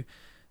 7-2.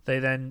 They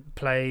then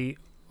play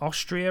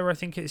Austria, I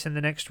think it's in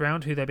the next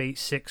round, who they beat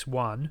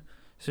 6-1.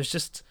 So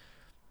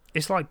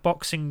it's like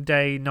Boxing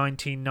Day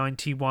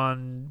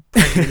 1991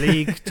 Premier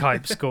League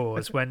type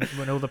scores when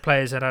all the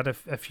players had a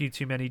few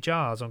too many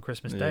jars on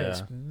Christmas Day.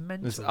 It's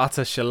mental. There's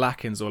utter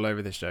shellackings all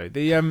over the show.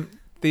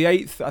 The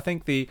eighth, I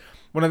think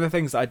one of the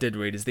things that I did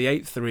read is the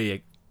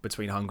 8-3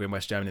 between Hungary and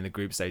West Germany in the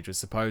group stage was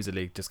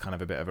supposedly just kind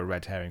of a bit of a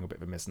red herring, a bit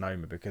of a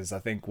misnomer, because I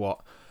think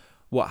what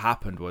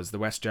happened was the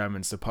West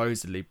Germans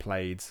supposedly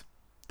played.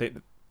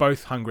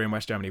 Both Hungary and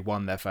West Germany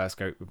won their first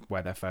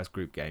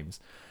group games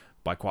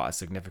by quite a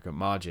significant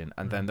margin,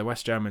 and then the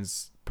West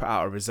Germans put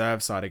out a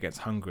reserve side against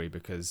Hungary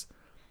because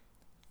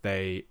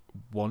they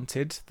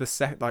wanted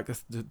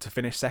to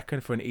finish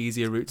second for an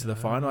easier route to the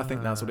final. I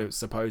think that's what it was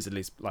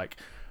supposedly like.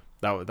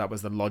 That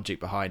was the logic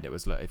behind it.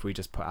 Was look, if we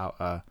just put out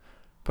a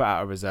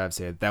reserves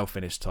here, they'll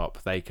finish top.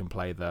 They can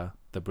play the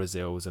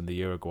Brazils and the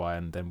Uruguay,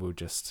 and then we'll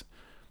just.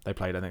 They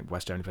played. I think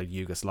West Germany played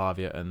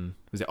Yugoslavia and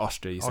was it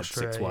Austria? You said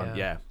 6-1.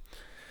 Yeah.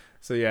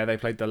 So they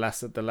played the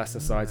lesser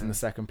sides in the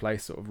second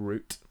place sort of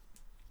route.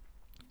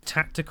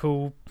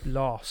 Tactical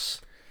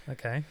loss.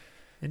 Okay,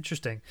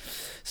 interesting.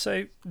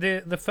 So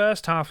the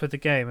first half of the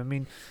game, I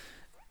mean,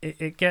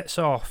 it gets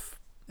off.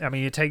 I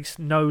mean, it takes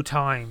no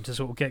time to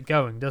sort of get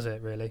going, does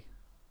it? Really?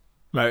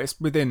 No, it's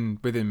within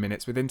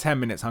minutes. Within 10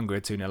 minutes, Hungary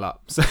are 2-0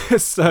 up.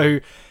 So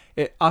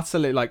it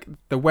utterly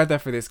the weather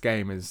for this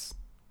game is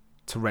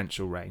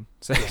torrential rain.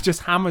 So it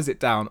just hammers it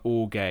down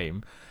all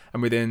game.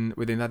 And within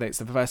I think it's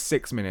the first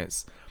 6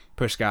 minutes.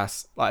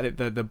 Puskás, like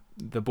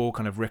the ball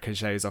kind of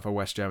ricochets off a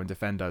West German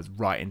defender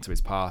right into his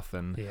path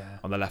and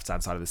on the left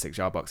hand side of the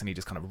 6-yard box, and he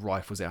just kind of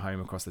rifles it home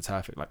across the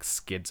turf. It like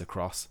skids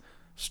across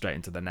straight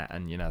into the net,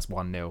 and it's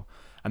 1-0.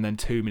 And then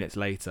 2 minutes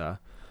later,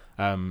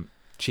 Zoltán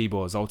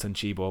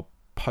Csibor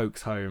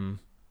pokes home,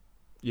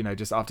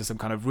 just after some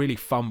kind of really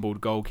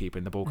fumbled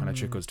goalkeeping. The ball kind of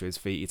trickles to his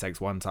feet. He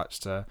takes one touch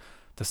to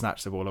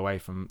snatch the ball away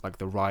from like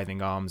the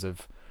writhing arms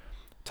of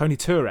Tony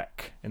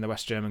Turek in the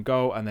West German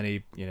goal, and then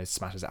he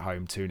smashes it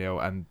home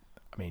 2-0, and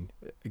I mean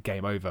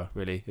game over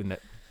really, isn't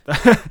it?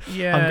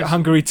 Yeah.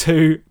 Hungary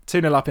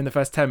 2-0 up in the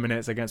first 10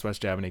 minutes against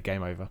West Germany,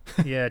 game over.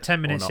 Yeah, 10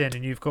 minutes in,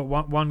 and you've got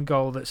one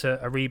goal that's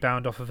a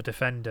rebound off of a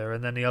defender,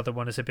 and then the other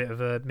one is a bit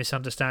of a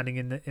misunderstanding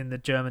in the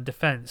German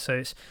defence.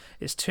 So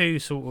it's two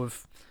sort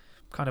of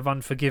kind of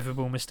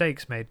unforgivable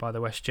mistakes made by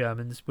the West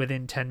Germans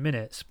within 10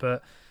 minutes.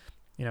 But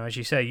as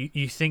you say,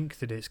 you think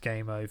that it's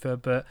game over,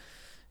 but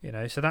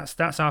so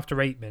that's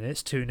after 8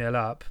 minutes, 2-0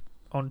 up.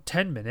 On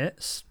 10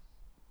 minutes,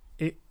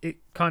 it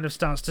kind of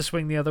starts to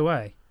swing the other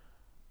way.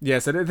 Yeah,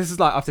 so this is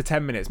like after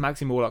 10 minutes,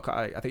 Maxi Morlock,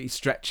 I think he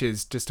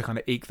stretches just to kind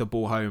of eke the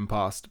ball home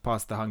past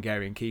the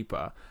Hungarian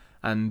keeper,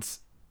 and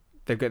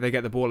they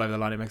get the ball over the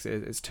line. It makes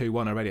it's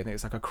 2-1 already. I think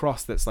it's like a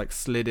cross that's like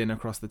slid in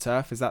across the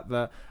turf. Is that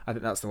I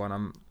think that's the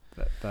one.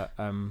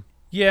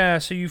 Yeah,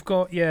 so you've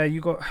got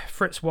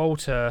Fritz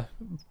Walter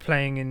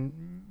playing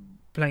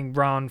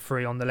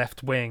Ranfrey on the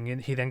left wing,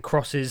 and he then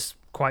crosses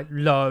quite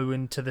low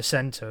into the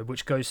centre,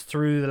 which goes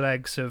through the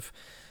legs of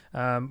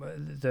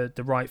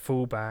the right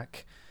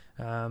fullback,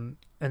 and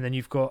then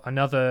you've got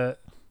another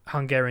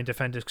Hungarian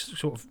defender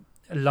sort of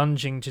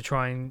lunging to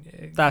try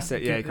and. That's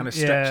it. Yeah, he kind of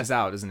stretches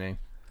out, doesn't he?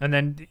 And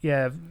then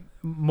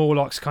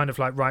Morlock's kind of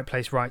like right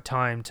place, right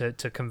time to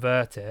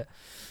convert it.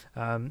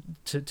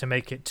 To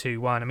make it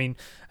 2-1. I mean,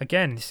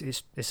 again,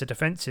 it's a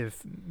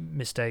defensive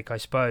mistake, I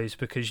suppose,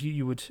 because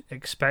you would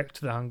expect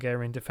the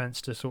Hungarian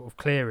defence to sort of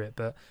clear it,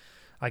 but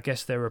I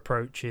guess their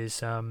approach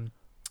is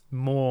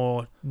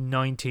more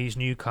 90s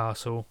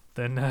Newcastle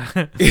than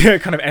yeah,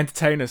 kind of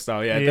entertainer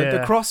style. Yeah, yeah.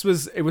 The cross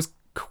was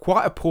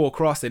quite a poor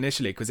cross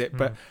initially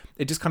but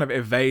it just kind of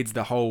evades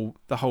the whole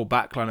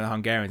back line of the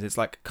Hungarians. It's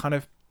like kind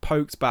of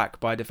poked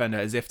back by a defender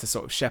as if to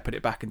sort of shepherd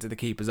it back into the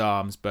keeper's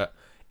arms, but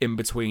in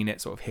between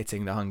it sort of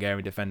hitting the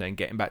Hungarian defender and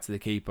getting back to the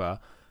keeper,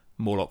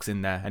 Morlock's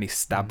in there and he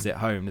stabs it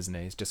home, doesn't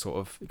he? He's just sort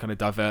of kind of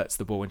diverts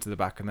the ball into the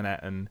back of the net,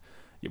 and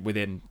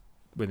within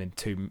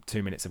 2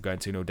 minutes of going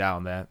 2-0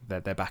 down,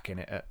 they're back in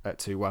it at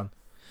 2-1.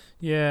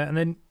 Yeah, and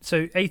then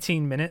so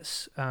 18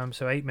 minutes,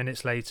 so 8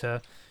 minutes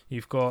later,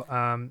 you've got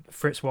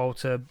Fritz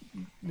Walter,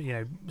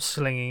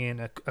 slinging in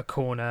a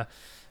corner.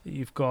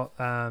 You've got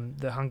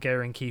the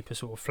Hungarian keeper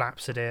sort of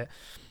flaps at it.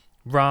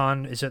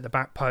 Rahn is at the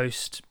back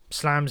post,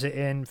 slams it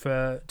in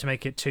to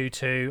make it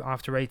 2-2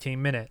 after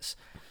 18 minutes.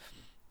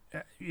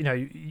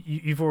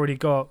 You've already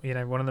got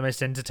one of the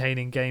most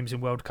entertaining games in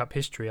World Cup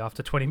history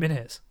after 20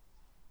 minutes.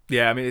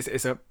 Yeah, I mean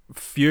it's a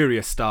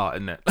furious start,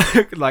 isn't it?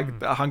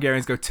 The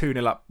Hungarians go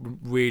 2-0 up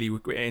really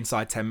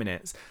inside 10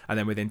 minutes, and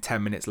then within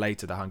 10 minutes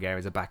later the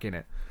Hungarians are back in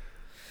it.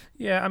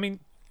 Yeah, I mean,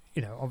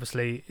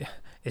 obviously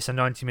it's a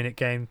 90-minute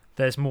game.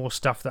 There's more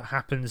stuff that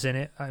happens in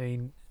it. I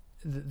mean,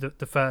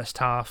 the first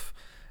half,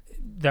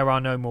 there are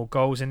no more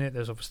goals in it.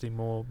 There's obviously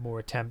more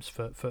attempts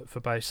for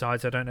both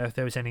sides. I don't know if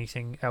there was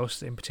anything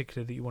else in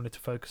particular that you wanted to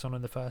focus on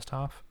in the first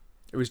half.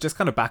 It was just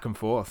kind of back and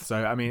forth.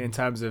 So, I mean, in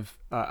terms of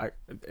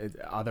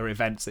other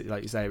events, that,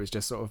 like you say, it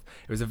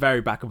was a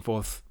very back and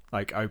forth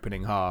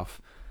opening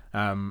half,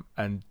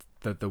 and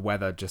the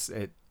weather just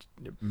it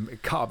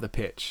cut up the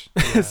pitch.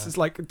 Yeah. It's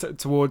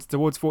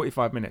towards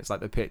 45 minutes,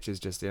 the pitch is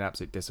just in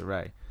absolute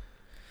disarray.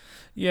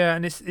 Yeah,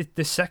 and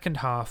the second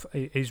half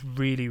is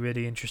really,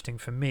 really interesting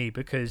for me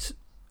because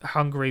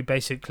Hungary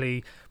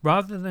basically,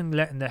 rather than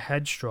letting their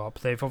heads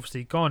drop, they've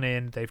obviously gone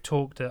in, they've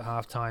talked at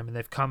half time, and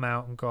they've come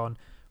out and gone,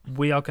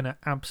 we are going to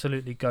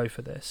absolutely go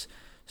for this.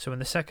 So in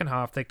the second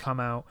half, they come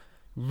out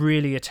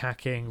really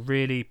attacking,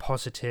 really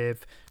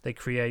positive. They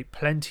create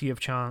plenty of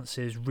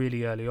chances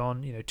really early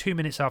on. 2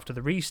 minutes after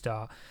the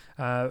restart,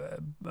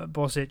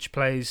 Bozic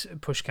plays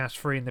Puskás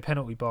free in the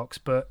penalty box,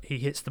 but he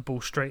hits the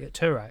ball straight at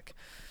Turek.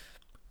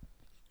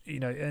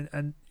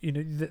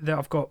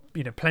 I've got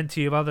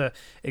plenty of other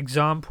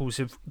examples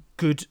of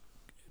good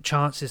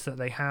chances that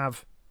they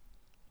have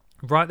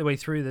right the way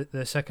through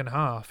the second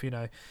half.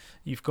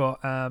 You've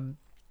got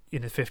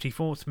in the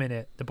 54th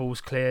minute, the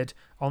ball's cleared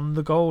on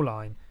the goal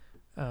line.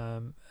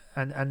 And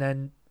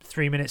then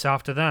 3 minutes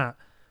after that,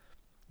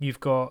 you've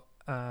got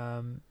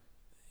a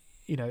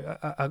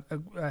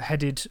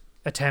headed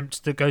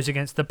attempt that goes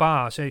against the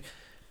bar. So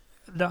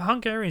the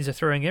Hungarians are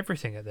throwing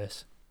everything at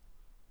this.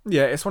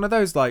 Yeah, it's one of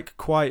those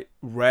quite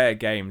rare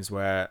games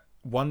where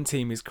one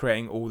team is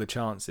creating all the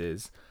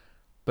chances,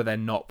 but they're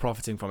not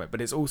profiting from it.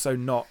 But it's also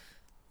not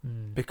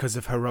because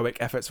of heroic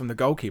efforts from the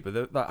goalkeeper.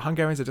 The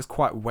Hungarians are just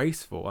quite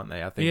wasteful, aren't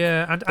they? I think.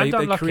 Yeah, and they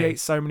unlucky. Create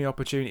so many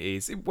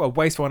opportunities. Well,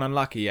 wasteful and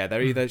unlucky. Yeah,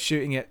 they're either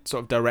shooting it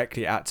sort of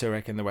directly at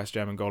Turek in the West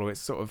German goal, or it's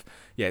sort of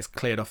it's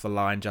cleared off the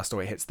line just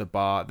or it hits the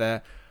bar.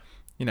 They're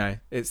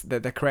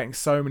creating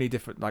so many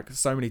different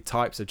so many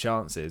types of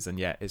chances, and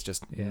yet it's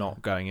just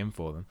not going in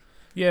for them.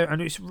 Yeah,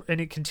 and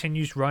it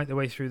continues right the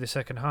way through the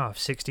second half.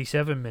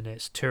 67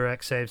 minutes,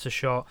 Turek saves a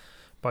shot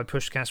by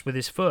Puskás with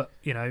his foot.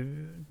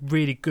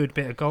 Really good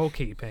bit of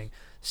goalkeeping.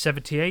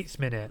 78th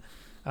minute,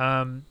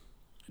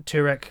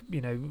 Turek,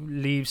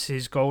 leaves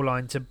his goal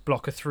line to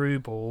block a through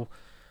ball.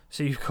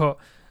 So you've got,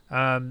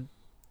 it's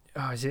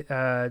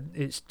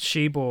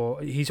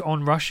Szybor. He's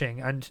on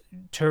rushing, and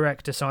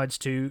Turek decides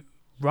to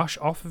rush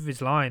off of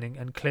his line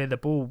and clear the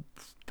ball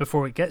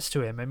before it gets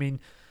to him. I mean,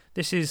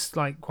 this is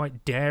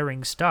quite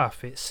daring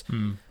stuff. It's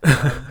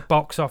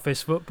box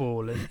office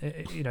football,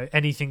 and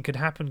anything could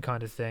happen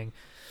kind of thing.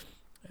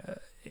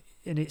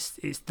 And it's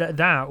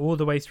that all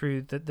the way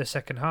through the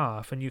second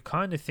half, and you're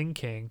kind of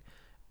thinking,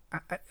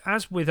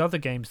 as with other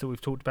games that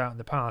we've talked about in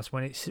the past,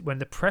 when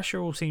the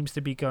pressure all seems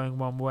to be going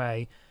one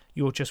way,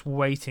 you're just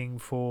waiting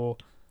for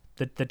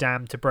the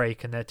dam to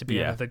break and there to be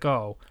another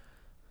goal.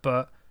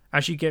 But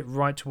as you get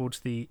right towards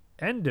the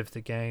end of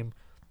the game,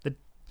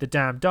 the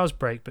dam does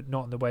break, but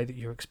not in the way that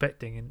you're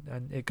expecting,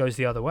 and it goes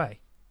the other way.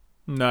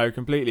 No,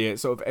 completely.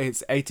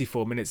 It's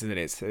 84 minutes, and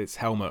it's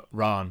Helmut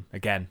Rahn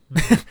again.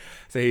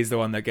 So he's the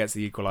one that gets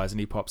the equaliser,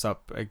 and he pops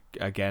up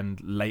again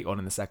late on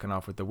in the second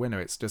half with the winner.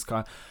 It's just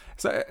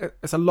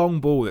it's a long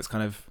ball that's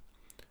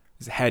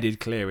it's headed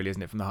clear, really,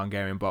 isn't it, from the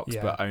Hungarian box,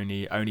 but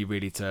only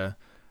really to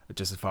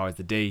just as far as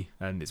the D,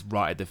 and it's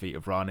right at the feet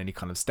of Rahn, and he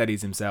kind of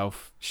steadies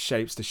himself,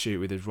 shapes to shoot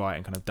with his right,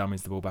 and kind of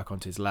dummies the ball back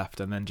onto his left,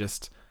 and then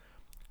just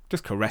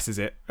caresses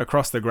it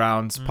across the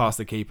grounds past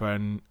the keeper,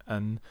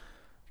 and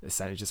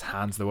essentially just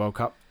hands the World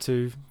Cup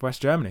to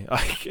West Germany.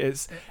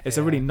 It's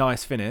a really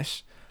nice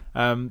finish,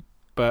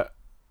 but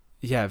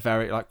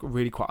very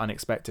really quite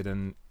unexpected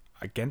and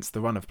against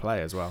the run of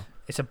play as well.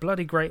 It's a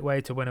bloody great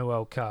way to win a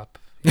World Cup.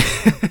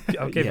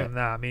 I'll give him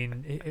that. I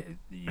mean,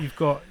 you've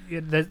got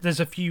there's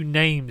a few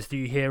names that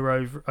you hear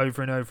over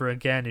and over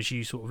again as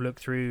you sort of look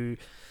through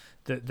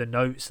the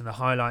notes and the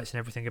highlights and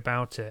everything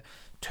about it.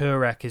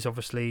 Turek is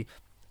obviously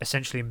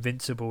essentially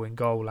invincible in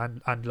goal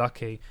and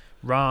lucky.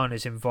 Rahn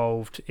is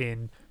involved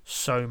in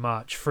so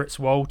much. Fritz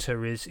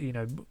Walter is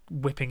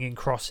whipping in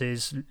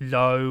crosses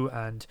low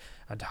and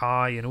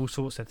high and all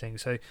sorts of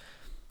things. So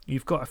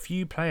you've got a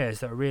few players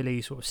that are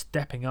really sort of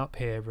stepping up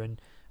here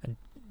and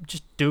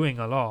just doing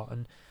a lot.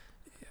 And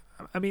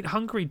I mean,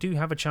 Hungary do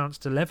have a chance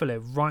to level it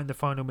right in the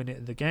final minute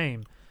of the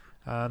game.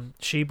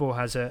 Szybor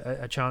has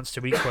a chance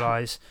to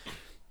equalise.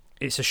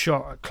 It's a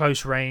shot at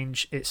close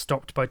range. It's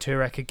stopped by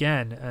Turek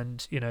again,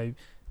 and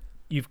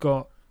you've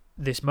got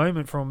this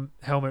moment from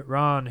Helmut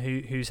Rahn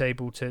who's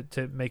able to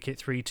make it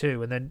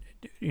 3-2, and then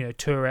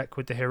Turek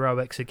with the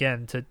heroics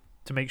again to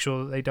make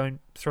sure that they don't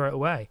throw it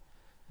away.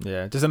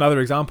 Yeah, just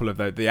another example of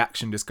the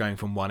action just going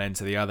from one end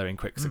to the other in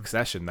quick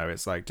succession. Though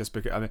it's like, just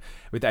because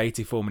with the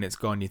 84 minutes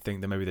gone, you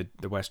think that maybe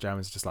the West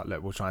Germans just like,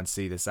 look, we'll try and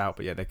see this out,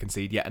 but yet they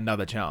concede yet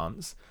another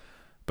chance,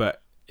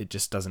 but it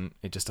just doesn't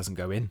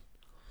go in.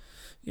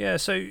 Yeah,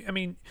 so I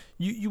mean,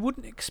 you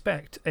wouldn't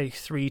expect a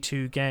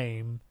 3-2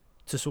 game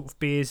to sort of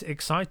be as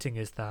exciting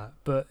as that,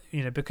 but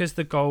because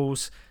the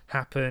goals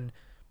happen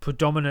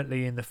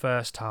predominantly in the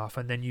first half,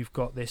 and then you've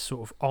got this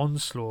sort of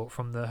onslaught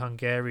from the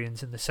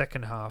Hungarians in the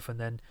second half, and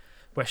then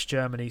West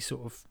Germany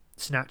sort of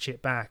snatch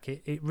it back.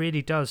 It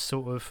really does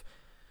sort of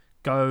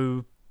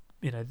go,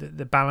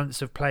 the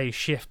balance of play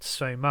shifts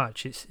so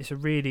much. It's a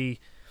really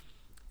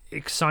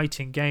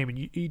exciting game,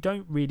 and you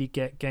don't really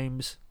get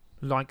games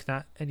like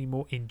that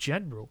anymore in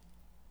general.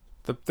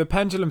 The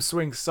pendulum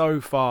swings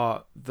so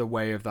far the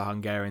way of the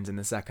Hungarians in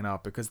the second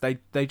half, because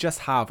they just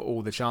have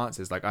all the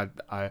chances. Like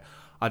I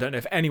don't know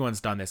if anyone's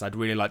done this. I'd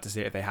really like to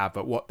see it if they have,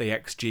 but what the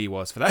XG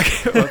was for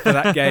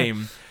that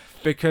game.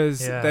 Because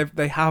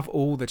they have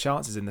all the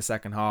chances in the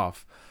second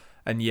half,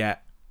 and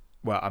yet,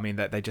 well, I mean,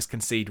 they just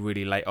concede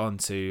really late on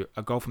to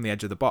a goal from the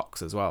edge of the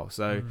box as well.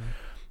 So,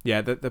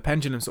 the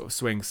pendulum sort of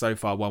swings so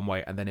far one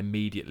way, and then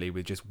immediately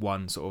with just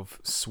one sort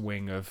of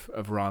swing of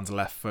Rahn's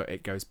left foot,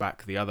 it goes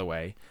back the other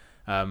way.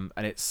 And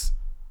it's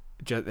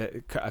just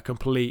a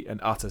complete and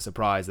utter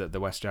surprise that the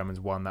West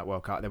Germans won that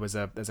World Cup.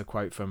 There's a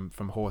quote from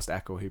Horst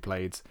Eckel, who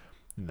played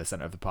in the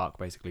centre of the park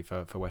basically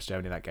for West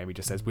Germany that game. He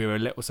just says, we were a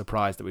little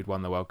surprised that we'd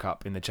won the World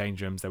Cup. In the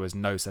change rooms there was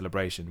no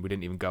celebration. We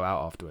didn't even go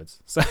out afterwards.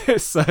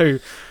 So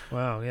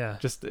wow, yeah,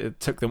 just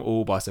it took them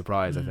all by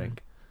surprise. I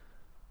think.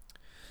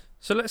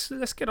 So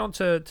let's get on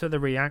to the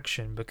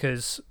reaction,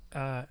 because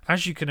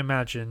as you can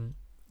imagine,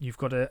 you've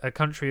got a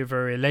country of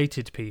very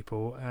elated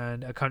people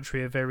and a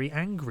country of very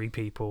angry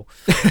people.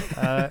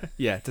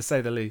 Yeah, to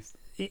say the least.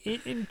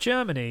 In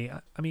Germany,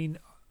 I mean,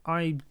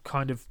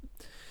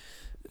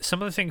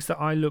 some of the things that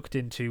I looked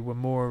into were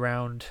more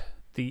around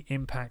the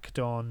impact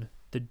on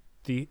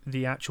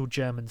the actual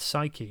German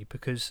psyche,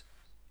 because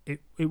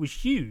it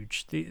was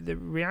huge. The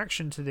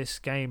reaction to this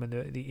game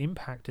and the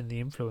impact and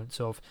the influence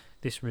of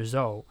this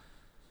result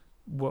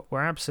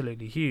were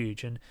absolutely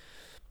huge. And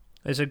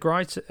there's a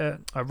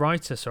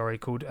writer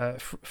called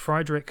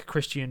Friedrich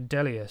Christian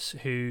Delius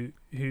who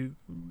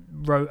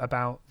wrote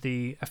about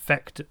the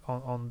effect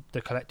on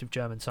the collective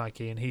German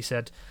psyche, and he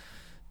said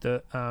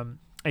that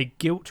a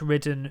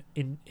guilt-ridden,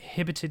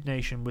 inhibited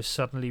nation was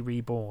suddenly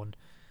reborn,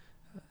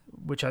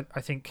 which I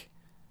think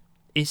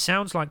it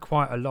sounds like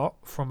quite a lot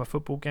from a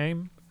football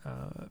game,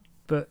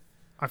 but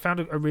I found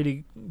a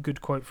really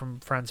good quote from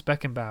Franz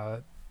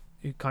Beckenbauer,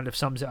 who kind of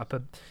sums it up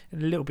in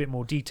a little bit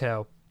more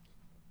detail.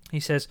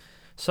 He says,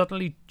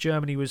 "Suddenly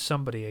Germany was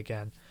somebody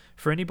again.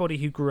 For anybody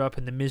who grew up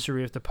in the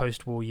misery of the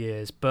post-war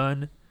years,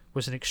 Bern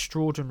was an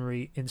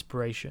extraordinary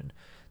inspiration.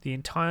 The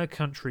entire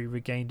country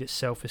regained its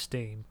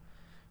self-esteem.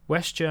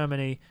 West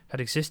Germany had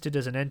existed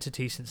as an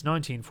entity since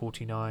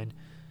 1949,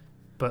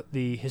 but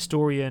the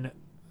historian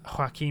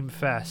Joachim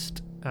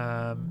Fest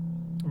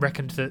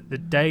reckoned that the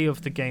day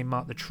of the game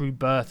marked the true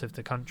birth of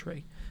the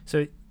country."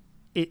 So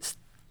it's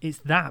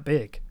that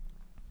big.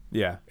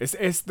 Yeah,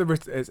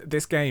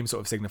 this game sort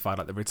of signified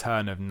like the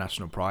return of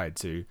national pride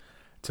to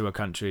a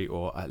country,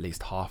 or at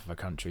least half of a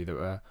country, that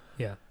were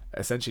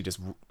essentially just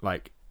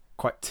like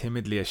quite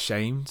timidly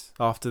ashamed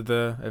after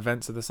the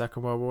events of the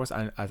Second World War,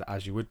 and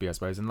as you would be, I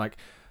suppose. And like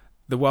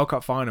the World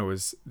Cup final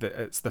it's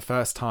the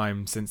first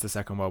time since the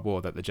Second World War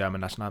that the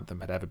German national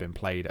anthem had ever been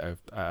played at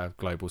a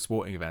global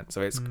sporting event. So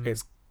it's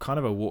kind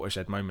of a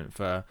watershed moment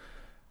for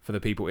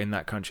the people in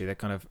that country. They're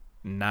kind of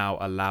now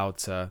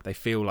they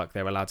feel like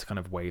they're allowed to kind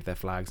of wave their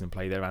flags and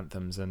play their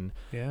anthems and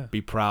be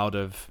proud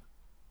of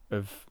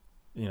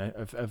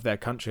their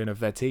country and of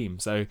their team.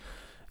 So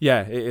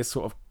yeah, it is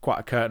sort of quite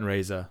a curtain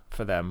raiser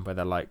for them, where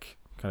they're like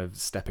kind of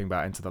stepping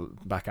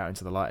back out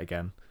into the light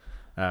again.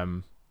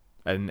 And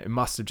it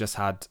must have just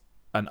had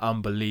an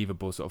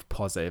unbelievable sort of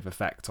positive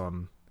effect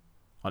on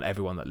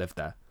everyone that lived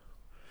there.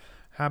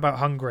 How about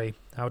Hungary?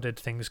 How did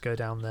things go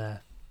down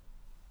there?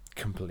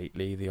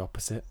 Completely the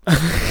opposite.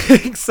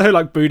 So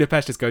like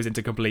Budapest just goes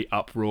into complete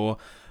uproar.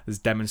 There's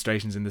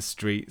demonstrations in the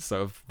streets.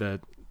 Sort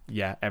of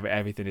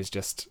everything is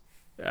just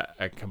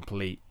a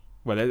complete.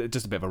 Well, it's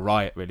just a bit of a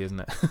riot, really, isn't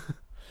it?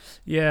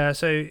 Yeah.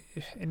 So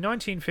in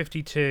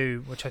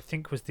 1952, which I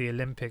think was the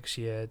Olympics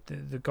year,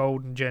 the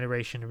golden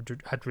generation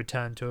had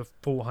returned to a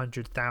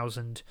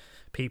 400,000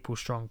 people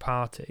strong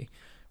party,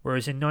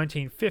 whereas in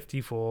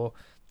 1954.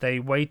 They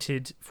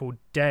waited for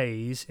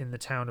days in the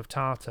town of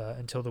Tartar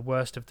until the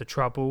worst of the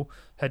trouble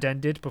had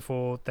ended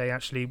before they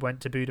actually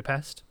went to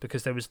Budapest,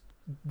 because there was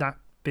that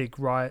big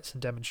riots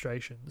and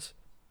demonstrations.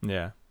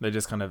 Yeah, they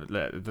just kind of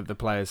the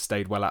players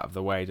stayed well out of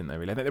the way, didn't they?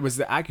 Really, I think there was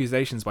the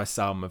accusations by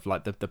some of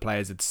like the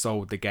players had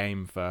sold the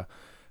game for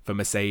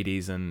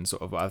Mercedes, and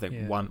sort of I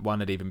think one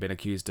had even been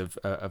accused of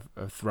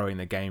throwing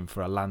the game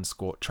for a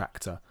Landskort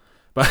tractor,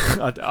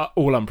 but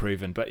all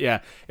unproven. But yeah,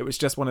 it was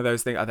just one of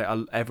those things. I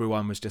think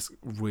everyone was just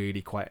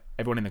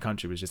everyone in the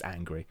country was just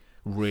angry,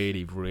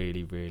 really,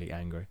 really, really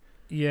angry.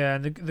 Yeah,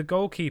 and the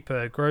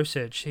goalkeeper,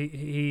 Grosic,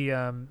 he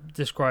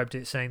described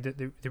it saying that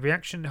the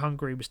reaction in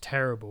Hungary was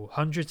terrible.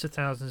 Hundreds of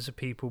thousands of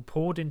people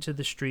poured into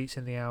the streets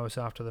in the hours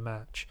after the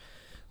match.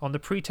 On the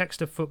pretext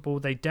of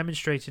football, they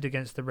demonstrated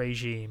against the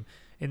regime.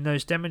 In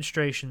those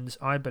demonstrations,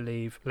 I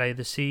believe, lay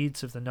the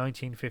seeds of the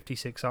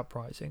 1956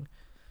 uprising.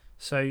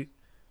 So,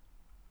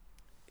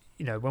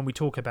 when we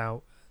talk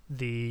about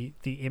the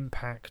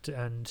impact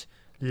and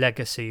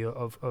legacy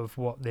of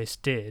what this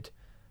did,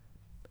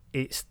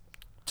 it's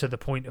to the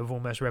point of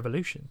almost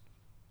revolution.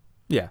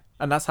 Yeah,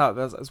 and that's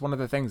one of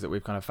the things that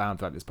we've kind of found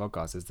throughout this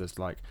podcast is this,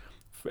 like,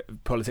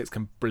 politics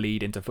can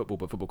bleed into football,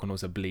 but football can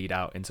also bleed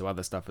out into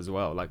other stuff as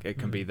well. Like it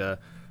can be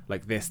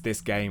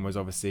this game was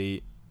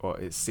obviously, or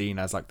it's seen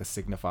as like the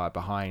signifier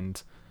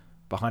behind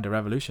a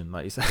revolution,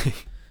 like you say.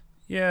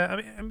 Yeah,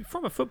 I mean,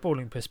 from a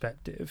footballing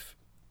perspective,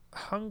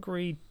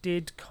 Hungary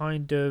did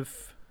kind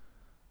of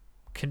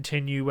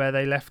continue where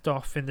they left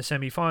off in the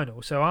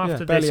semi-final. So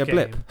after this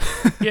game,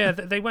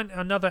 they went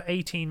another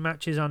 18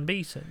 matches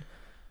unbeaten.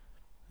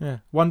 Yeah,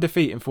 one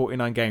defeat in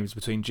 49 games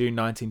between June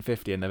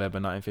 1950 and November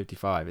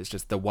 1955. It's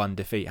just the one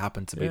defeat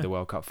happened to be the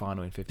World Cup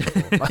final in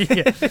 54.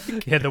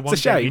 The one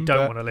game you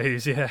don't want to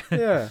lose.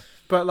 Yeah,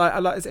 but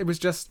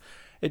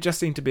it just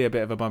seemed to be a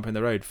bit of a bump in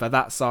the road for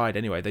that side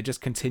anyway. They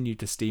just continued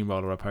to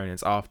steamroller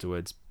opponents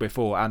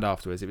before and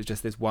afterwards. It was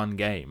just this one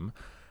game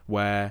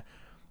where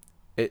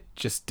it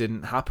just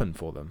didn't happen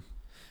for them.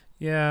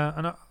 Yeah,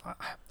 and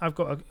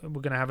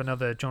we're going to have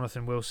another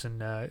Jonathan Wilson,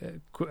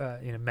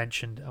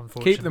 mentioned.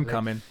 Unfortunately, keep them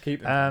coming.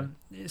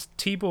 It's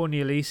Tibor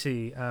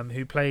Nielisi,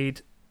 who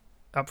played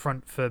up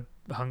front for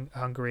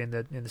Hungary in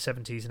the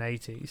 70s and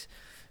 80s.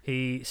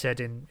 He said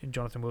in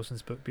Jonathan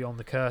Wilson's book Beyond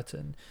the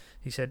Curtain,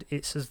 he said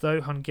it's as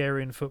though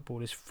Hungarian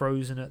football is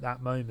frozen at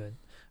that moment,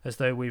 as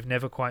though we've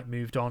never quite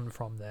moved on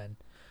from then.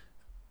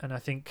 And I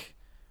think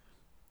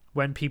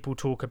when people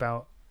talk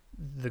about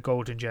the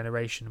golden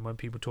generation, when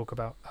people talk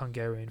about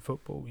Hungarian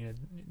football,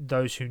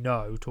 those who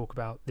know talk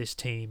about this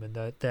team and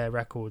their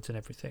records and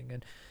everything.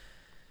 And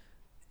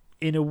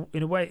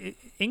in a way,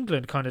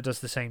 England kind of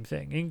does the same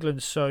thing.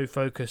 England's so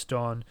focused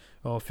on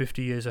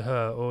 50 years of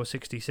her or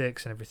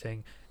 66 and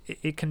everything,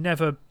 it can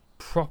never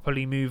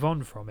properly move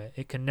on from it.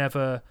 It can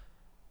never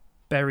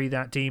bury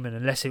that demon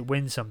unless it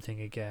wins something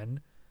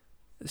again.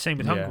 Same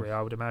with Hungary,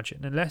 I would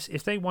imagine.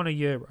 If they won a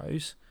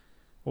Euros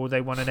or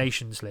they won a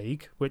Nations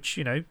League, which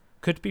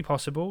could be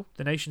possible.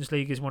 The Nations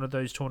League is one of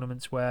those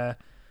tournaments where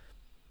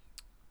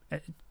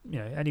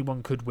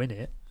anyone could win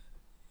it,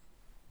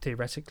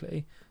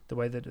 theoretically, the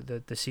way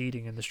that the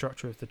seeding and the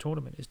structure of the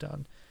tournament is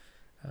done.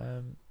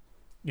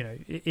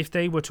 If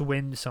they were to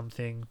win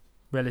something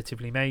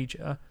relatively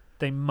major,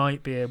 they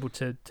might be able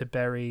to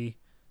bury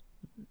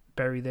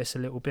this a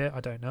little bit. I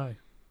don't know.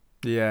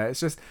 Yeah, it's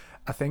just,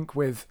 I think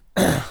with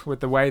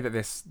the way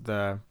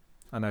that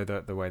I know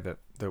that the way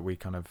that we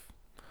kind of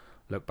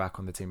look back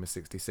on the team of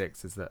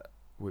 66 is that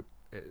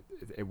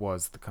it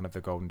was the kind of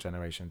the golden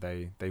generation.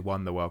 They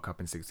won the World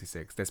Cup in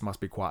 66. This must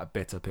be quite a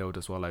bitter pill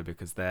to swallow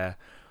because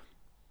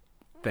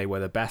they were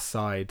the best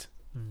side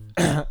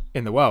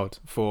in the world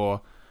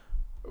for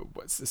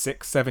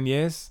 6-7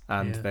 years,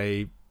 and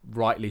they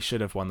rightly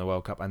should have won the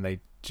World Cup, and they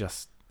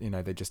just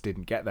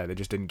didn't get there. They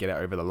just didn't get it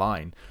over the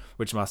line,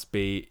 which must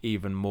be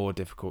even more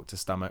difficult to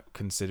stomach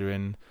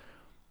considering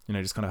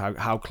just kind of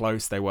how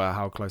close they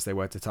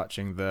were to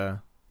touching the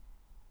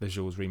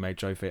Jules Rimet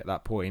trophy at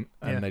that point,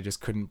 and they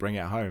just couldn't bring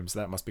it home. So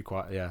that must be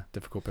quite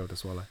difficult pill to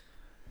swallow.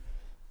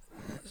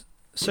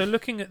 So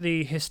looking at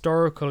the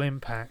historical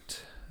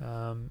impact,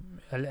 a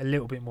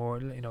little bit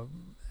more,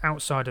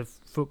 outside of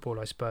football,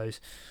 I suppose.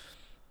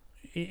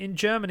 In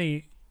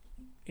Germany,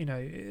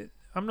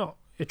 I'm not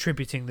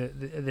attributing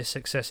this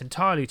success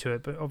entirely to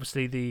it, but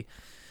obviously the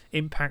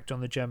impact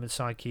on the German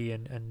psyche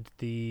and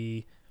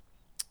the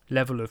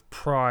level of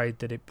pride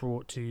that it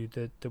brought to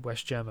the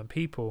West German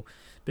people.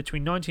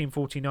 Between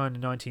 1949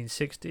 and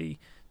 1960,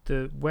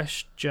 the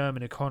West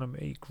German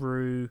economy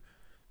grew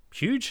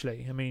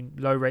hugely. I mean,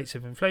 low rates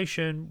of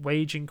inflation,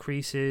 wage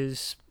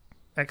increases,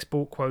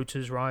 export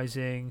quotas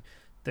rising.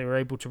 They were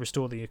able to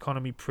restore the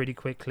economy pretty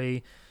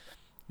quickly.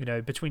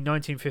 Between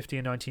 1950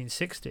 and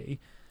 1960,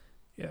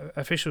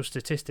 official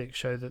statistics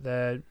show that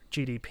their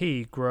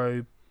GDP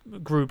grew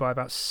by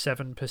about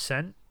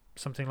 7%,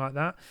 something like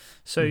that.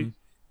 So,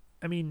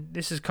 I mean,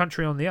 this is a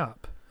country on the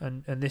up,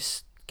 and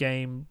this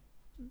game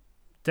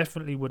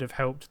definitely would have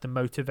helped the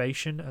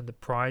motivation and the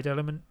pride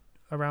element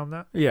around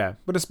that. Yeah,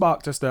 but it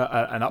sparked just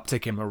an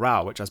uptick in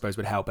morale, which I suppose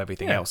would help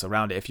everything else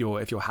around it. If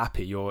you're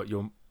happy,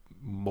 you're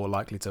more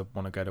likely to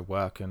want to go to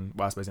work, and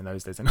I suppose in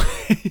those days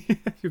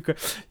anyway, you're going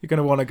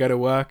to want to go to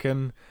work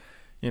and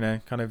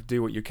kind of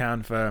do what you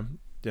can for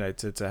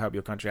to help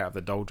your country out of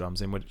the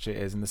doldrums in which it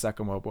is in the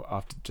Second World War,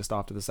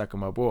 after the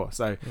Second World War.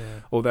 So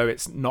although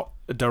it's not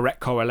a direct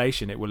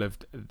correlation, it will have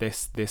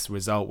this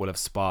result will have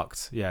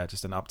sparked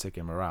just an uptick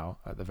in morale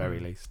at the very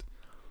least.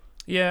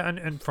 Yeah,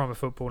 and from a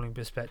footballing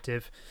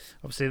perspective,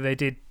 obviously they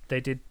did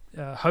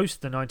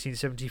host the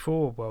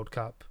 1974 World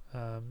Cup.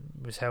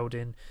 Was held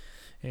in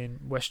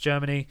West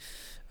Germany,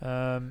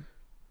 and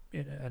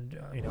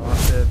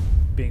after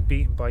being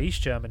beaten by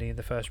East Germany in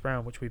the first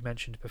round, which we've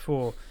mentioned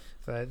before,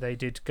 they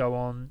did go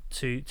on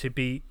to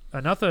beat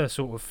another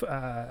sort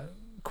of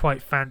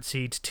quite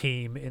fancied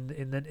team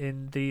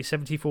in the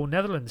 74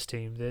 Netherlands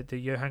team, the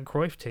Johan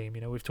Cruyff team.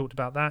 We've talked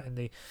about that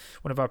in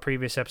one of our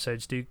previous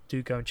episodes. Do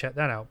go and check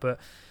that out. But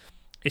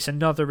it's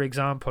another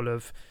example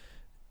of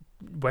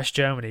West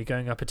Germany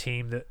going up a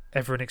team that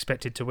everyone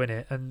expected to win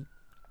it, and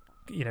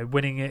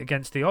winning it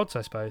against the odds,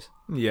 I suppose.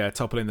 Yeah,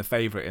 toppling the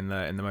favourite in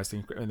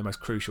the most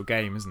crucial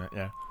game, isn't it?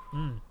 Yeah.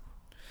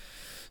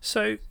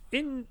 So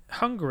in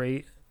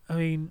Hungary, I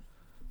mean,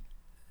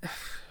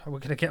 we're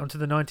going to get onto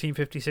the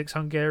 1956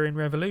 Hungarian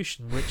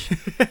Revolution, which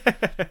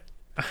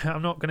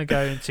I'm not going to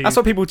go into. That's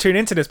what people tune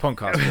into this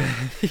podcast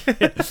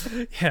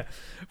for. Yeah.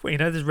 Well,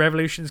 there's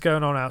revolutions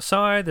going on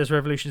outside. There's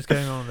revolutions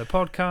going on the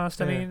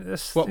podcast. I mean,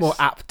 what more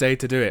apt day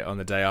to do it on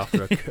the day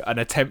after an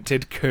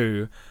attempted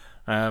coup?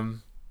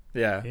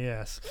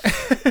 Yes.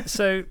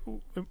 So,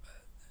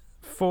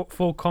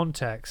 for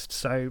context,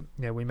 so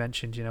we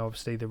mentioned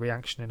obviously the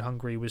reaction in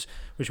Hungary was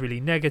really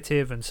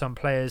negative, and some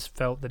players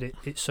felt that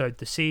it sowed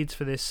the seeds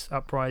for this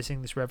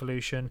uprising, this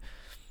revolution.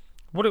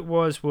 What it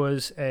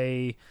was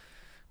a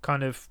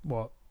kind of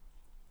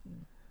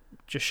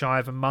just shy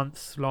of a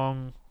month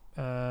long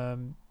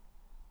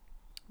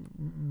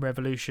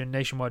revolution,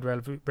 nationwide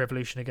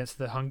revolution against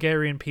the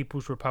Hungarian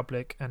People's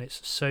Republic and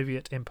its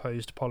Soviet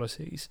imposed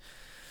policies.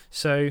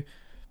 So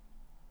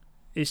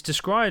it's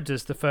described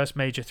as the first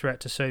major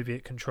threat to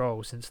Soviet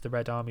control since the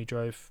Red Army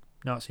drove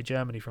Nazi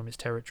Germany from its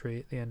territory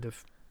at the end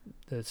of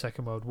the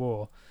Second World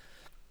War.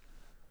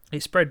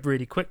 It spread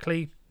really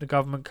quickly. The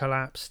government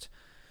collapsed.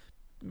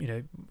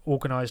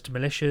 Organised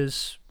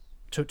militias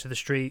took to the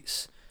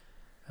streets,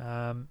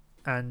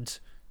 and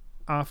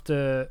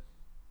after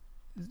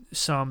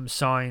some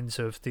signs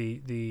of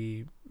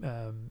the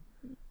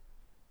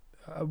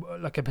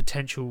like a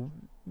potential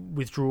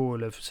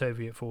withdrawal of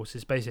Soviet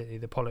forces, basically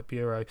the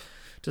Politburo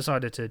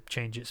decided to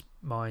change its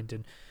mind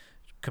and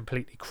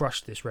completely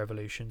crush this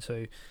revolution.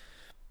 So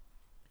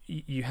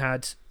you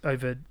had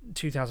over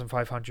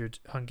 2,500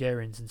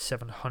 Hungarians and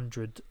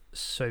 700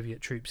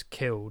 Soviet troops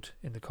killed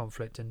in the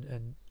conflict,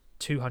 and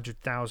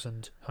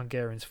 200,000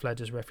 Hungarians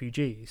fled as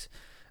refugees.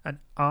 And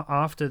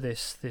after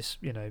this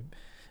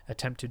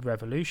attempted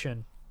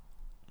revolution,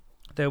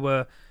 there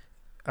were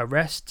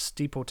arrests,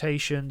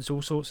 deportations,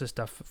 all sorts of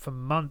stuff for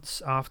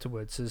months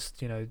afterwards, as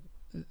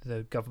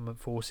the government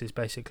forces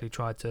basically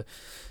tried to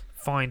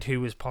find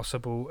who was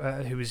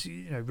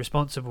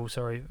responsible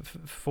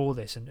for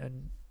this,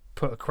 and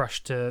put a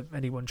crush to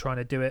anyone trying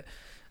to do it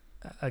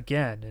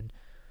again. And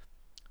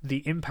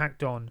the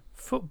impact on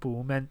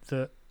football meant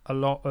that a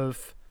lot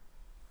of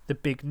the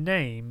big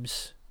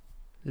names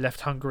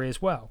left Hungary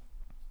as well.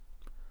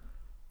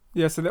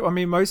 Yeah, so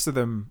most of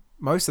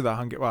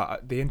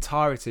the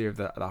entirety of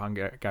the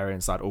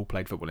Hungarian side all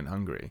played football in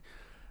Hungary.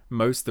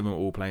 Most of them were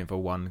all playing for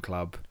one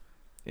club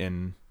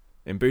in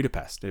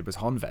Budapest. It was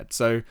Honvéd.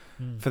 So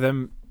for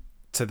them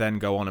to then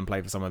go on and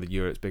play for some of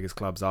Europe's biggest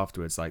clubs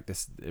afterwards,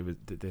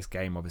 this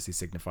game obviously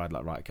signified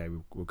right, okay,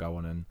 we'll go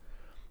on and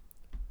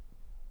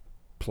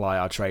ply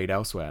our trade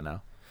elsewhere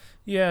now.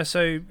 Yeah,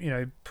 so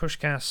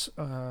Puskás,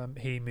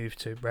 he moved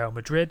to Real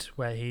Madrid,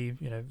 where he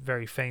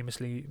very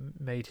famously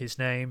made his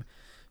name.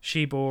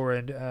 Szybor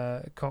and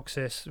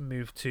Kocsis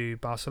moved to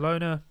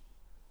Barcelona.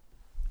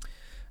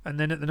 And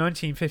then at the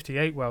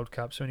 1958 World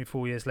Cup, so only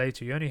 4 years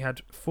later, you only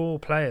had 4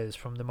 players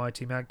from the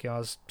mighty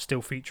Magyars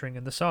still featuring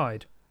in the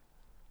side.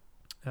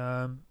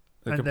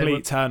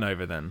 Complete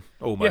turnover then.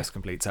 Almost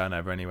complete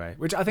turnover anyway.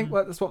 Which I think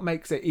that's what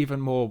makes it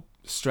even more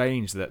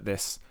strange that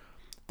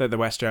the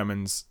West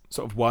Germans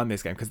sort of won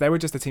this game, because they were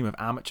just a team of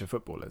amateur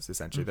footballers,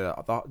 essentially.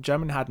 The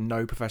Germany had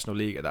no professional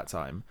league at that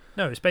time.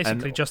 No, it's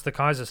basically just the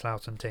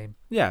Kaiserslautern team.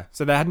 Yeah,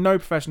 so they had no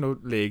professional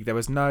league. There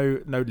was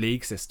no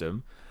league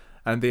system,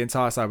 and the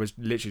entire side was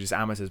literally just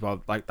amateurs.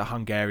 While the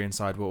Hungarian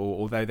side were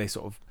although they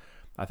sort of,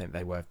 I think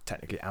they were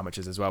technically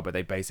amateurs as well, but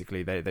they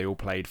basically they all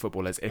played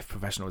football as if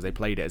professionals. They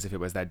played it as if it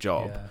was their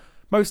job. Yeah.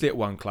 Mostly at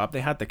one club.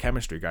 They had the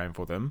chemistry going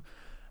for them.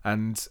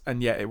 And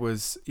yet it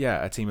was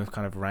a team of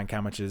kind of rank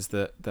amateurs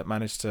that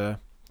managed to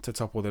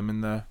topple them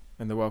in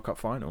the World Cup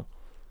final.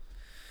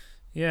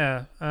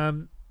 Yeah,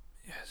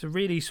 it's a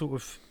really sort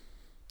of,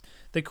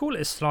 they call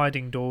it a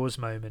sliding doors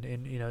moment.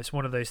 It's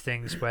one of those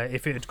things where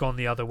if it had gone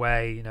the other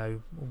way,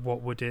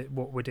 what would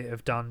it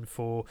have done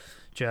for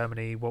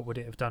Germany? What would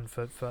it have done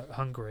for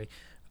Hungary?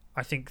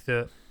 I think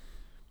that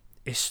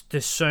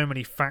there's so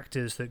many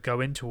factors that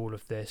go into all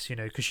of this.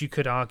 Because you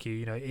could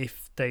argue,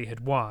 if they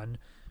had won,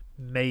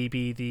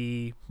 maybe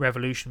the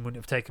revolution wouldn't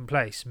have taken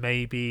place.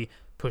 Maybe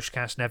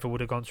Puskás never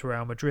would have gone to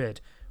Real Madrid.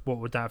 What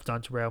would that have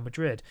done to Real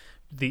Madrid?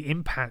 The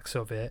impacts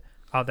of it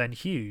are then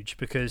huge,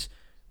 because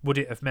would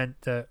it have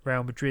meant that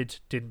Real Madrid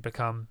didn't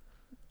become,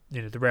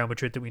 the Real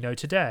Madrid that we know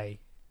today?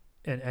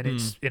 And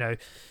it's,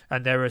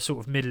 and they're a sort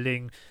of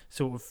middling,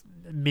 sort of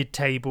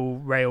mid-table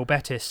Real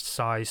Betis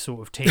size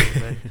sort of team.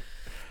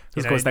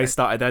 And, of course, they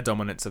started their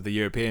dominance of the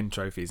European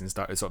trophies and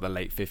started sort of the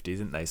late 50s,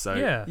 didn't they? So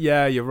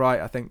yeah, you're right.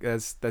 I think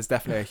there's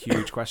definitely a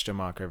huge question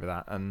mark over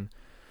that. And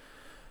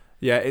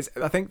yeah,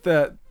 I think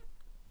that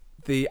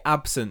the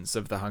absence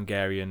of the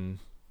Hungarian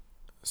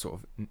sort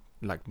of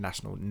like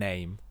national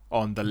name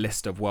on the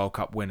list of World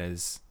Cup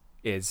winners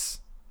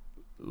is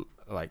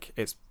like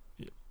it's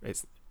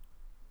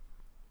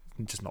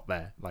just not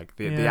there. Like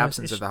the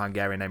absence of the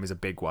Hungarian name is a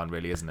big one,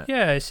 really, isn't it?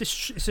 Yeah, it's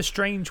a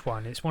strange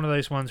one. It's one of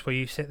those ones where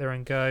you sit there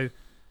and go,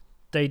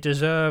 they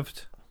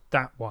deserved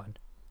that one.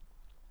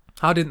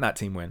 How didn't that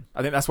team win?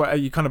 I think that's why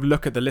you kind of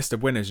look at the list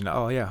of winners and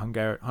oh yeah,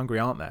 Hungary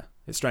aren't there.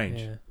 It's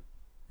strange.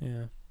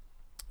 Yeah.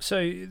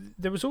 So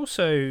there was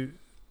also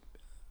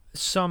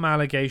some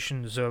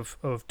allegations of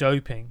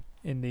doping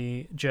in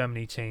the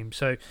Germany team.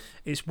 So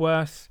it's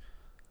worth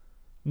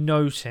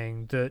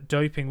noting that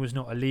doping was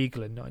not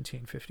illegal in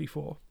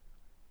 1954.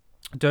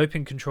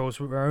 Doping controls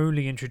were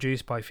only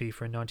introduced by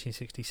FIFA in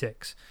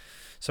 1966.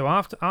 So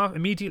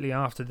immediately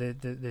after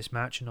this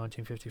match in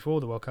 1954,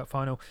 the World Cup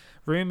final,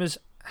 rumours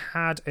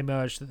had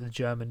emerged that the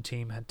German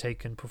team had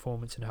taken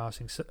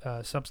performance-enhancing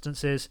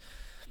substances.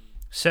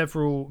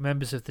 Several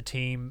members of the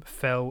team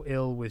fell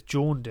ill with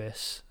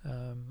jaundice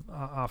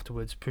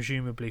afterwards,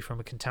 presumably from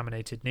a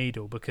contaminated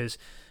needle, because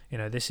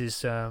this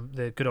is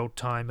the good old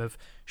time of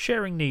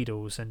sharing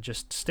needles and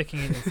just sticking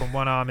it from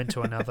one arm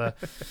into another.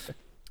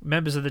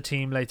 Members of the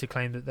team later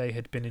claimed that they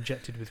had been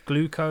injected with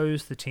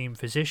glucose. The team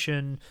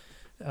physician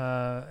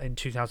in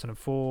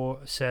 2004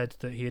 said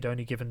that he had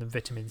only given them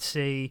vitamin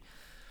C.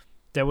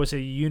 There was a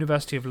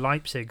University of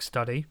Leipzig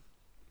study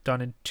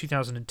done in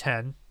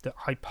 2010 that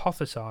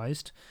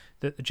hypothesized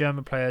that the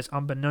German players,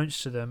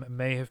 unbeknownst to them,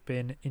 may have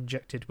been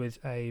injected with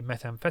a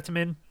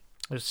methamphetamine,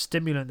 a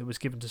stimulant that was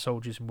given to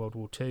soldiers in World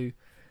War II,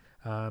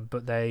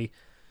 but they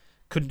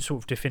couldn't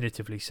sort of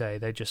definitively say.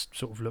 They just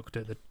sort of looked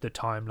at the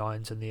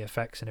timelines and the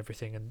effects and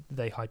everything, and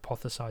they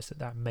hypothesized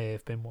that may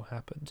have been what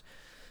happened.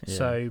 Yeah.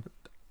 So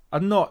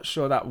I'm not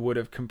sure that would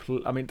have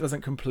it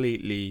doesn't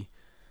completely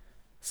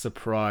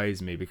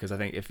surprise me, because I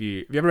think have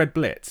you ever read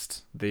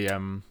Blitzed, the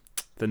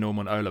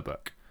Norman Ohler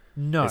book?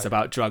 No. It's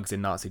about drugs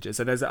in Nazi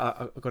Germany. So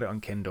I got it on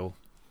Kindle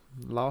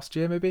last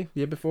year, maybe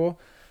year before,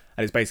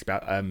 and it's basically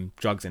about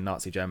drugs in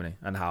Nazi Germany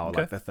and how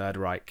like the Third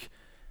Reich.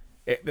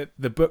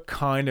 The book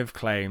kind of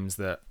claims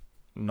that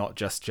not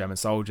just German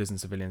soldiers and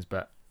civilians,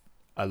 but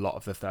a lot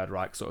of the Third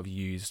Reich sort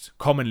of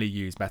commonly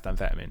used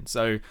methamphetamine.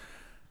 So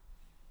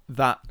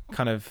that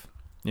kind of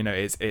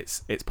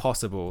it's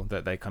possible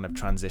that they kind of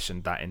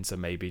transitioned that into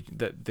maybe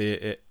that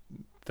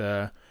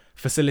the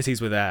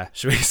facilities were there,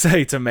 should we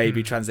say, to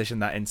maybe transition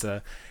that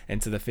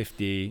into the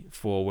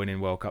 54 winning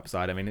World Cup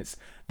side. I mean, it's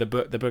the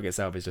book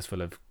itself is just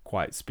full of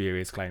quite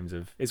spurious claims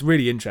of. It's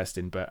really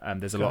interesting, but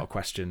there's a lot of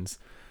questions.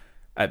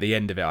 At the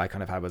end of it, I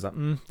kind of was like,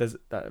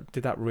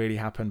 did that really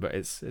happen? But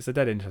it's a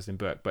dead interesting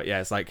book. But yeah,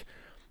 it's like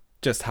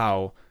just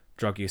how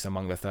drug use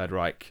among the Third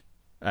Reich,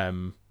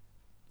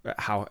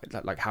 how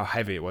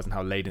heavy it was and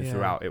how laden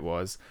throughout it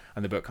was.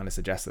 And the book kind of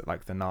suggests that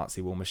like the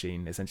Nazi war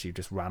machine essentially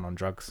just ran on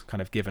drugs,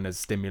 kind of given as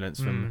stimulants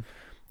from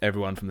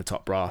everyone from the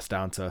top brass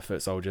down to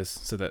foot soldiers,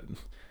 so that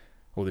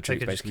all the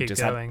troops basically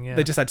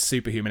they just had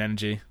superhuman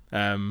energy,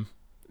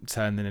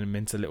 turning them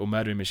into little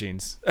murdering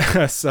machines.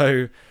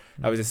 So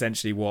that was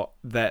essentially what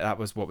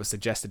was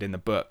suggested in the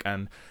book.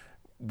 And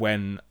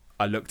when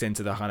I looked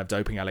into the kind of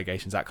doping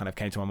allegations, that kind of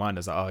came to my mind. I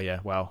was like, oh yeah,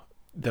 well,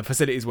 the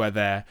facilities were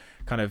there,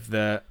 kind of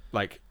the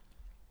like.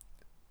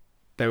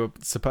 They were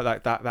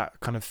like that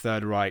kind of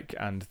Third Reich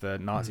and the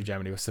Nazi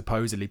Germany were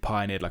supposedly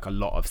pioneered like a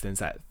lot of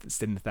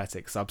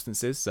synthetic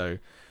substances. So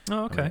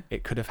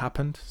it could have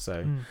happened.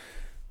 So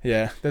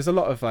yeah, there's a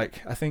lot of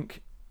like, I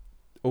think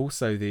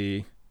also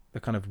the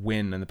kind of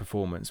win and the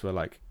performance were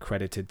like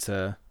credited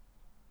to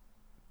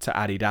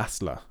Adi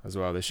Dassler as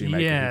well, the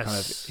shoemaker.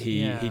 Yes.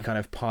 He kind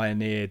of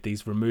pioneered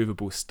these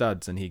removable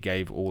studs, and he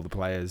gave all the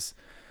players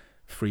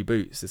free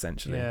boots,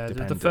 essentially. Yeah,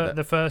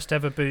 the first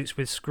ever boots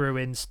with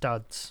screw-in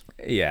studs.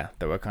 Yeah,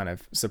 that were kind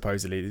of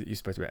supposedly you're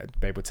supposed to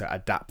be able to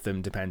adapt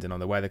them depending on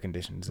the weather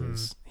conditions.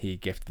 As he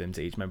gifted them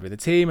to each member of the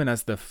team, and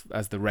as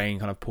the rain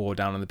kind of poured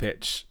down on the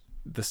pitch,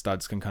 the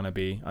studs can kind of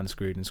be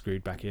unscrewed and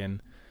screwed back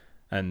in.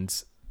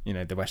 And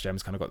the West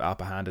Germans kind of got the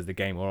upper hand as the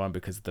game wore on,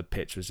 because the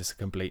pitch was just a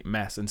complete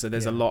mess. And so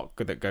there's a lot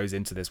that goes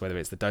into this, whether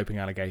it's the doping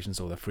allegations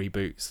or the free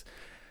boots,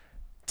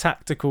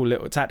 tactical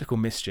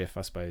mischief,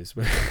 I suppose.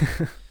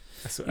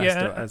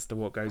 As to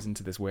what goes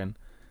into this win.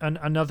 And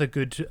another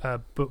good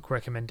book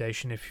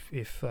recommendation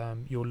if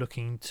you're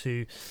looking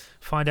to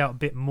find out a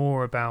bit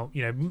more about,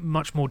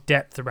 much more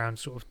depth around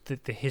sort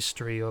of the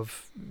history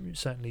of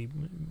certainly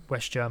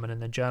West German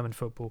and then German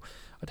football,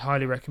 I'd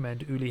highly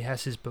recommend Uli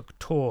Hess's book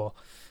Tor,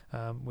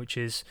 which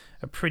is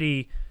a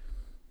pretty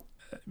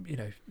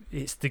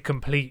it's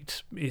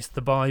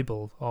the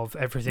Bible of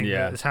everything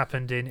that has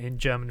happened in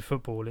German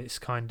football. It's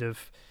kind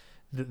of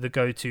the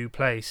go-to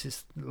place.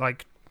 It's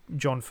like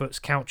John Foot's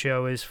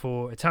Calcio is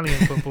for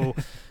Italian football.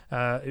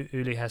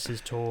 Uli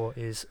Hess's Tor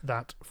is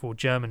that for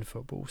German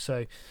football.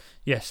 So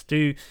yes,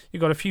 you've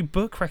got a few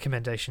book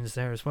recommendations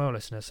there as well,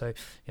 listeners. So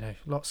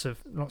lots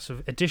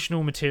of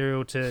additional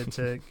material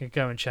to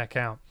go and check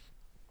out.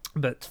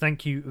 But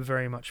thank you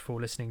very much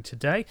for listening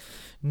today.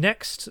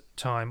 Next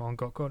time on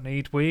Got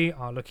Need, we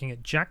are looking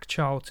at Jack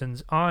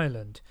Charlton's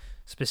Ireland.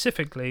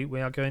 Specifically,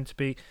 we are going to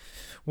be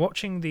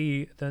watching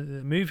the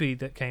movie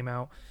that came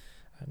out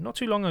not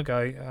too long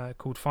ago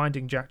called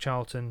Finding Jack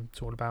Charlton.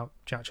 It's all about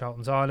Jack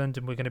Charlton's Ireland,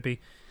 and we're going to be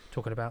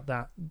talking about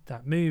that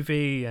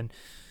movie and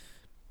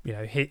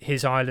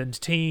his Ireland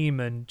team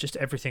and just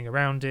everything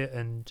around it.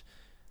 And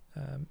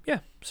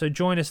so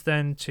join us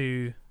then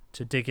to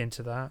dig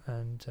into that,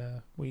 and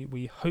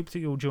we hope that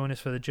you'll join us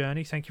for the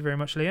journey. Thank you very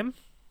much, Liam.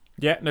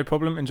 Yeah, no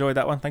problem. Enjoyed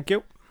that one. Thank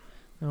you.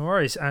 No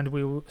worries, and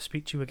we will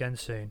speak to you again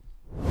soon.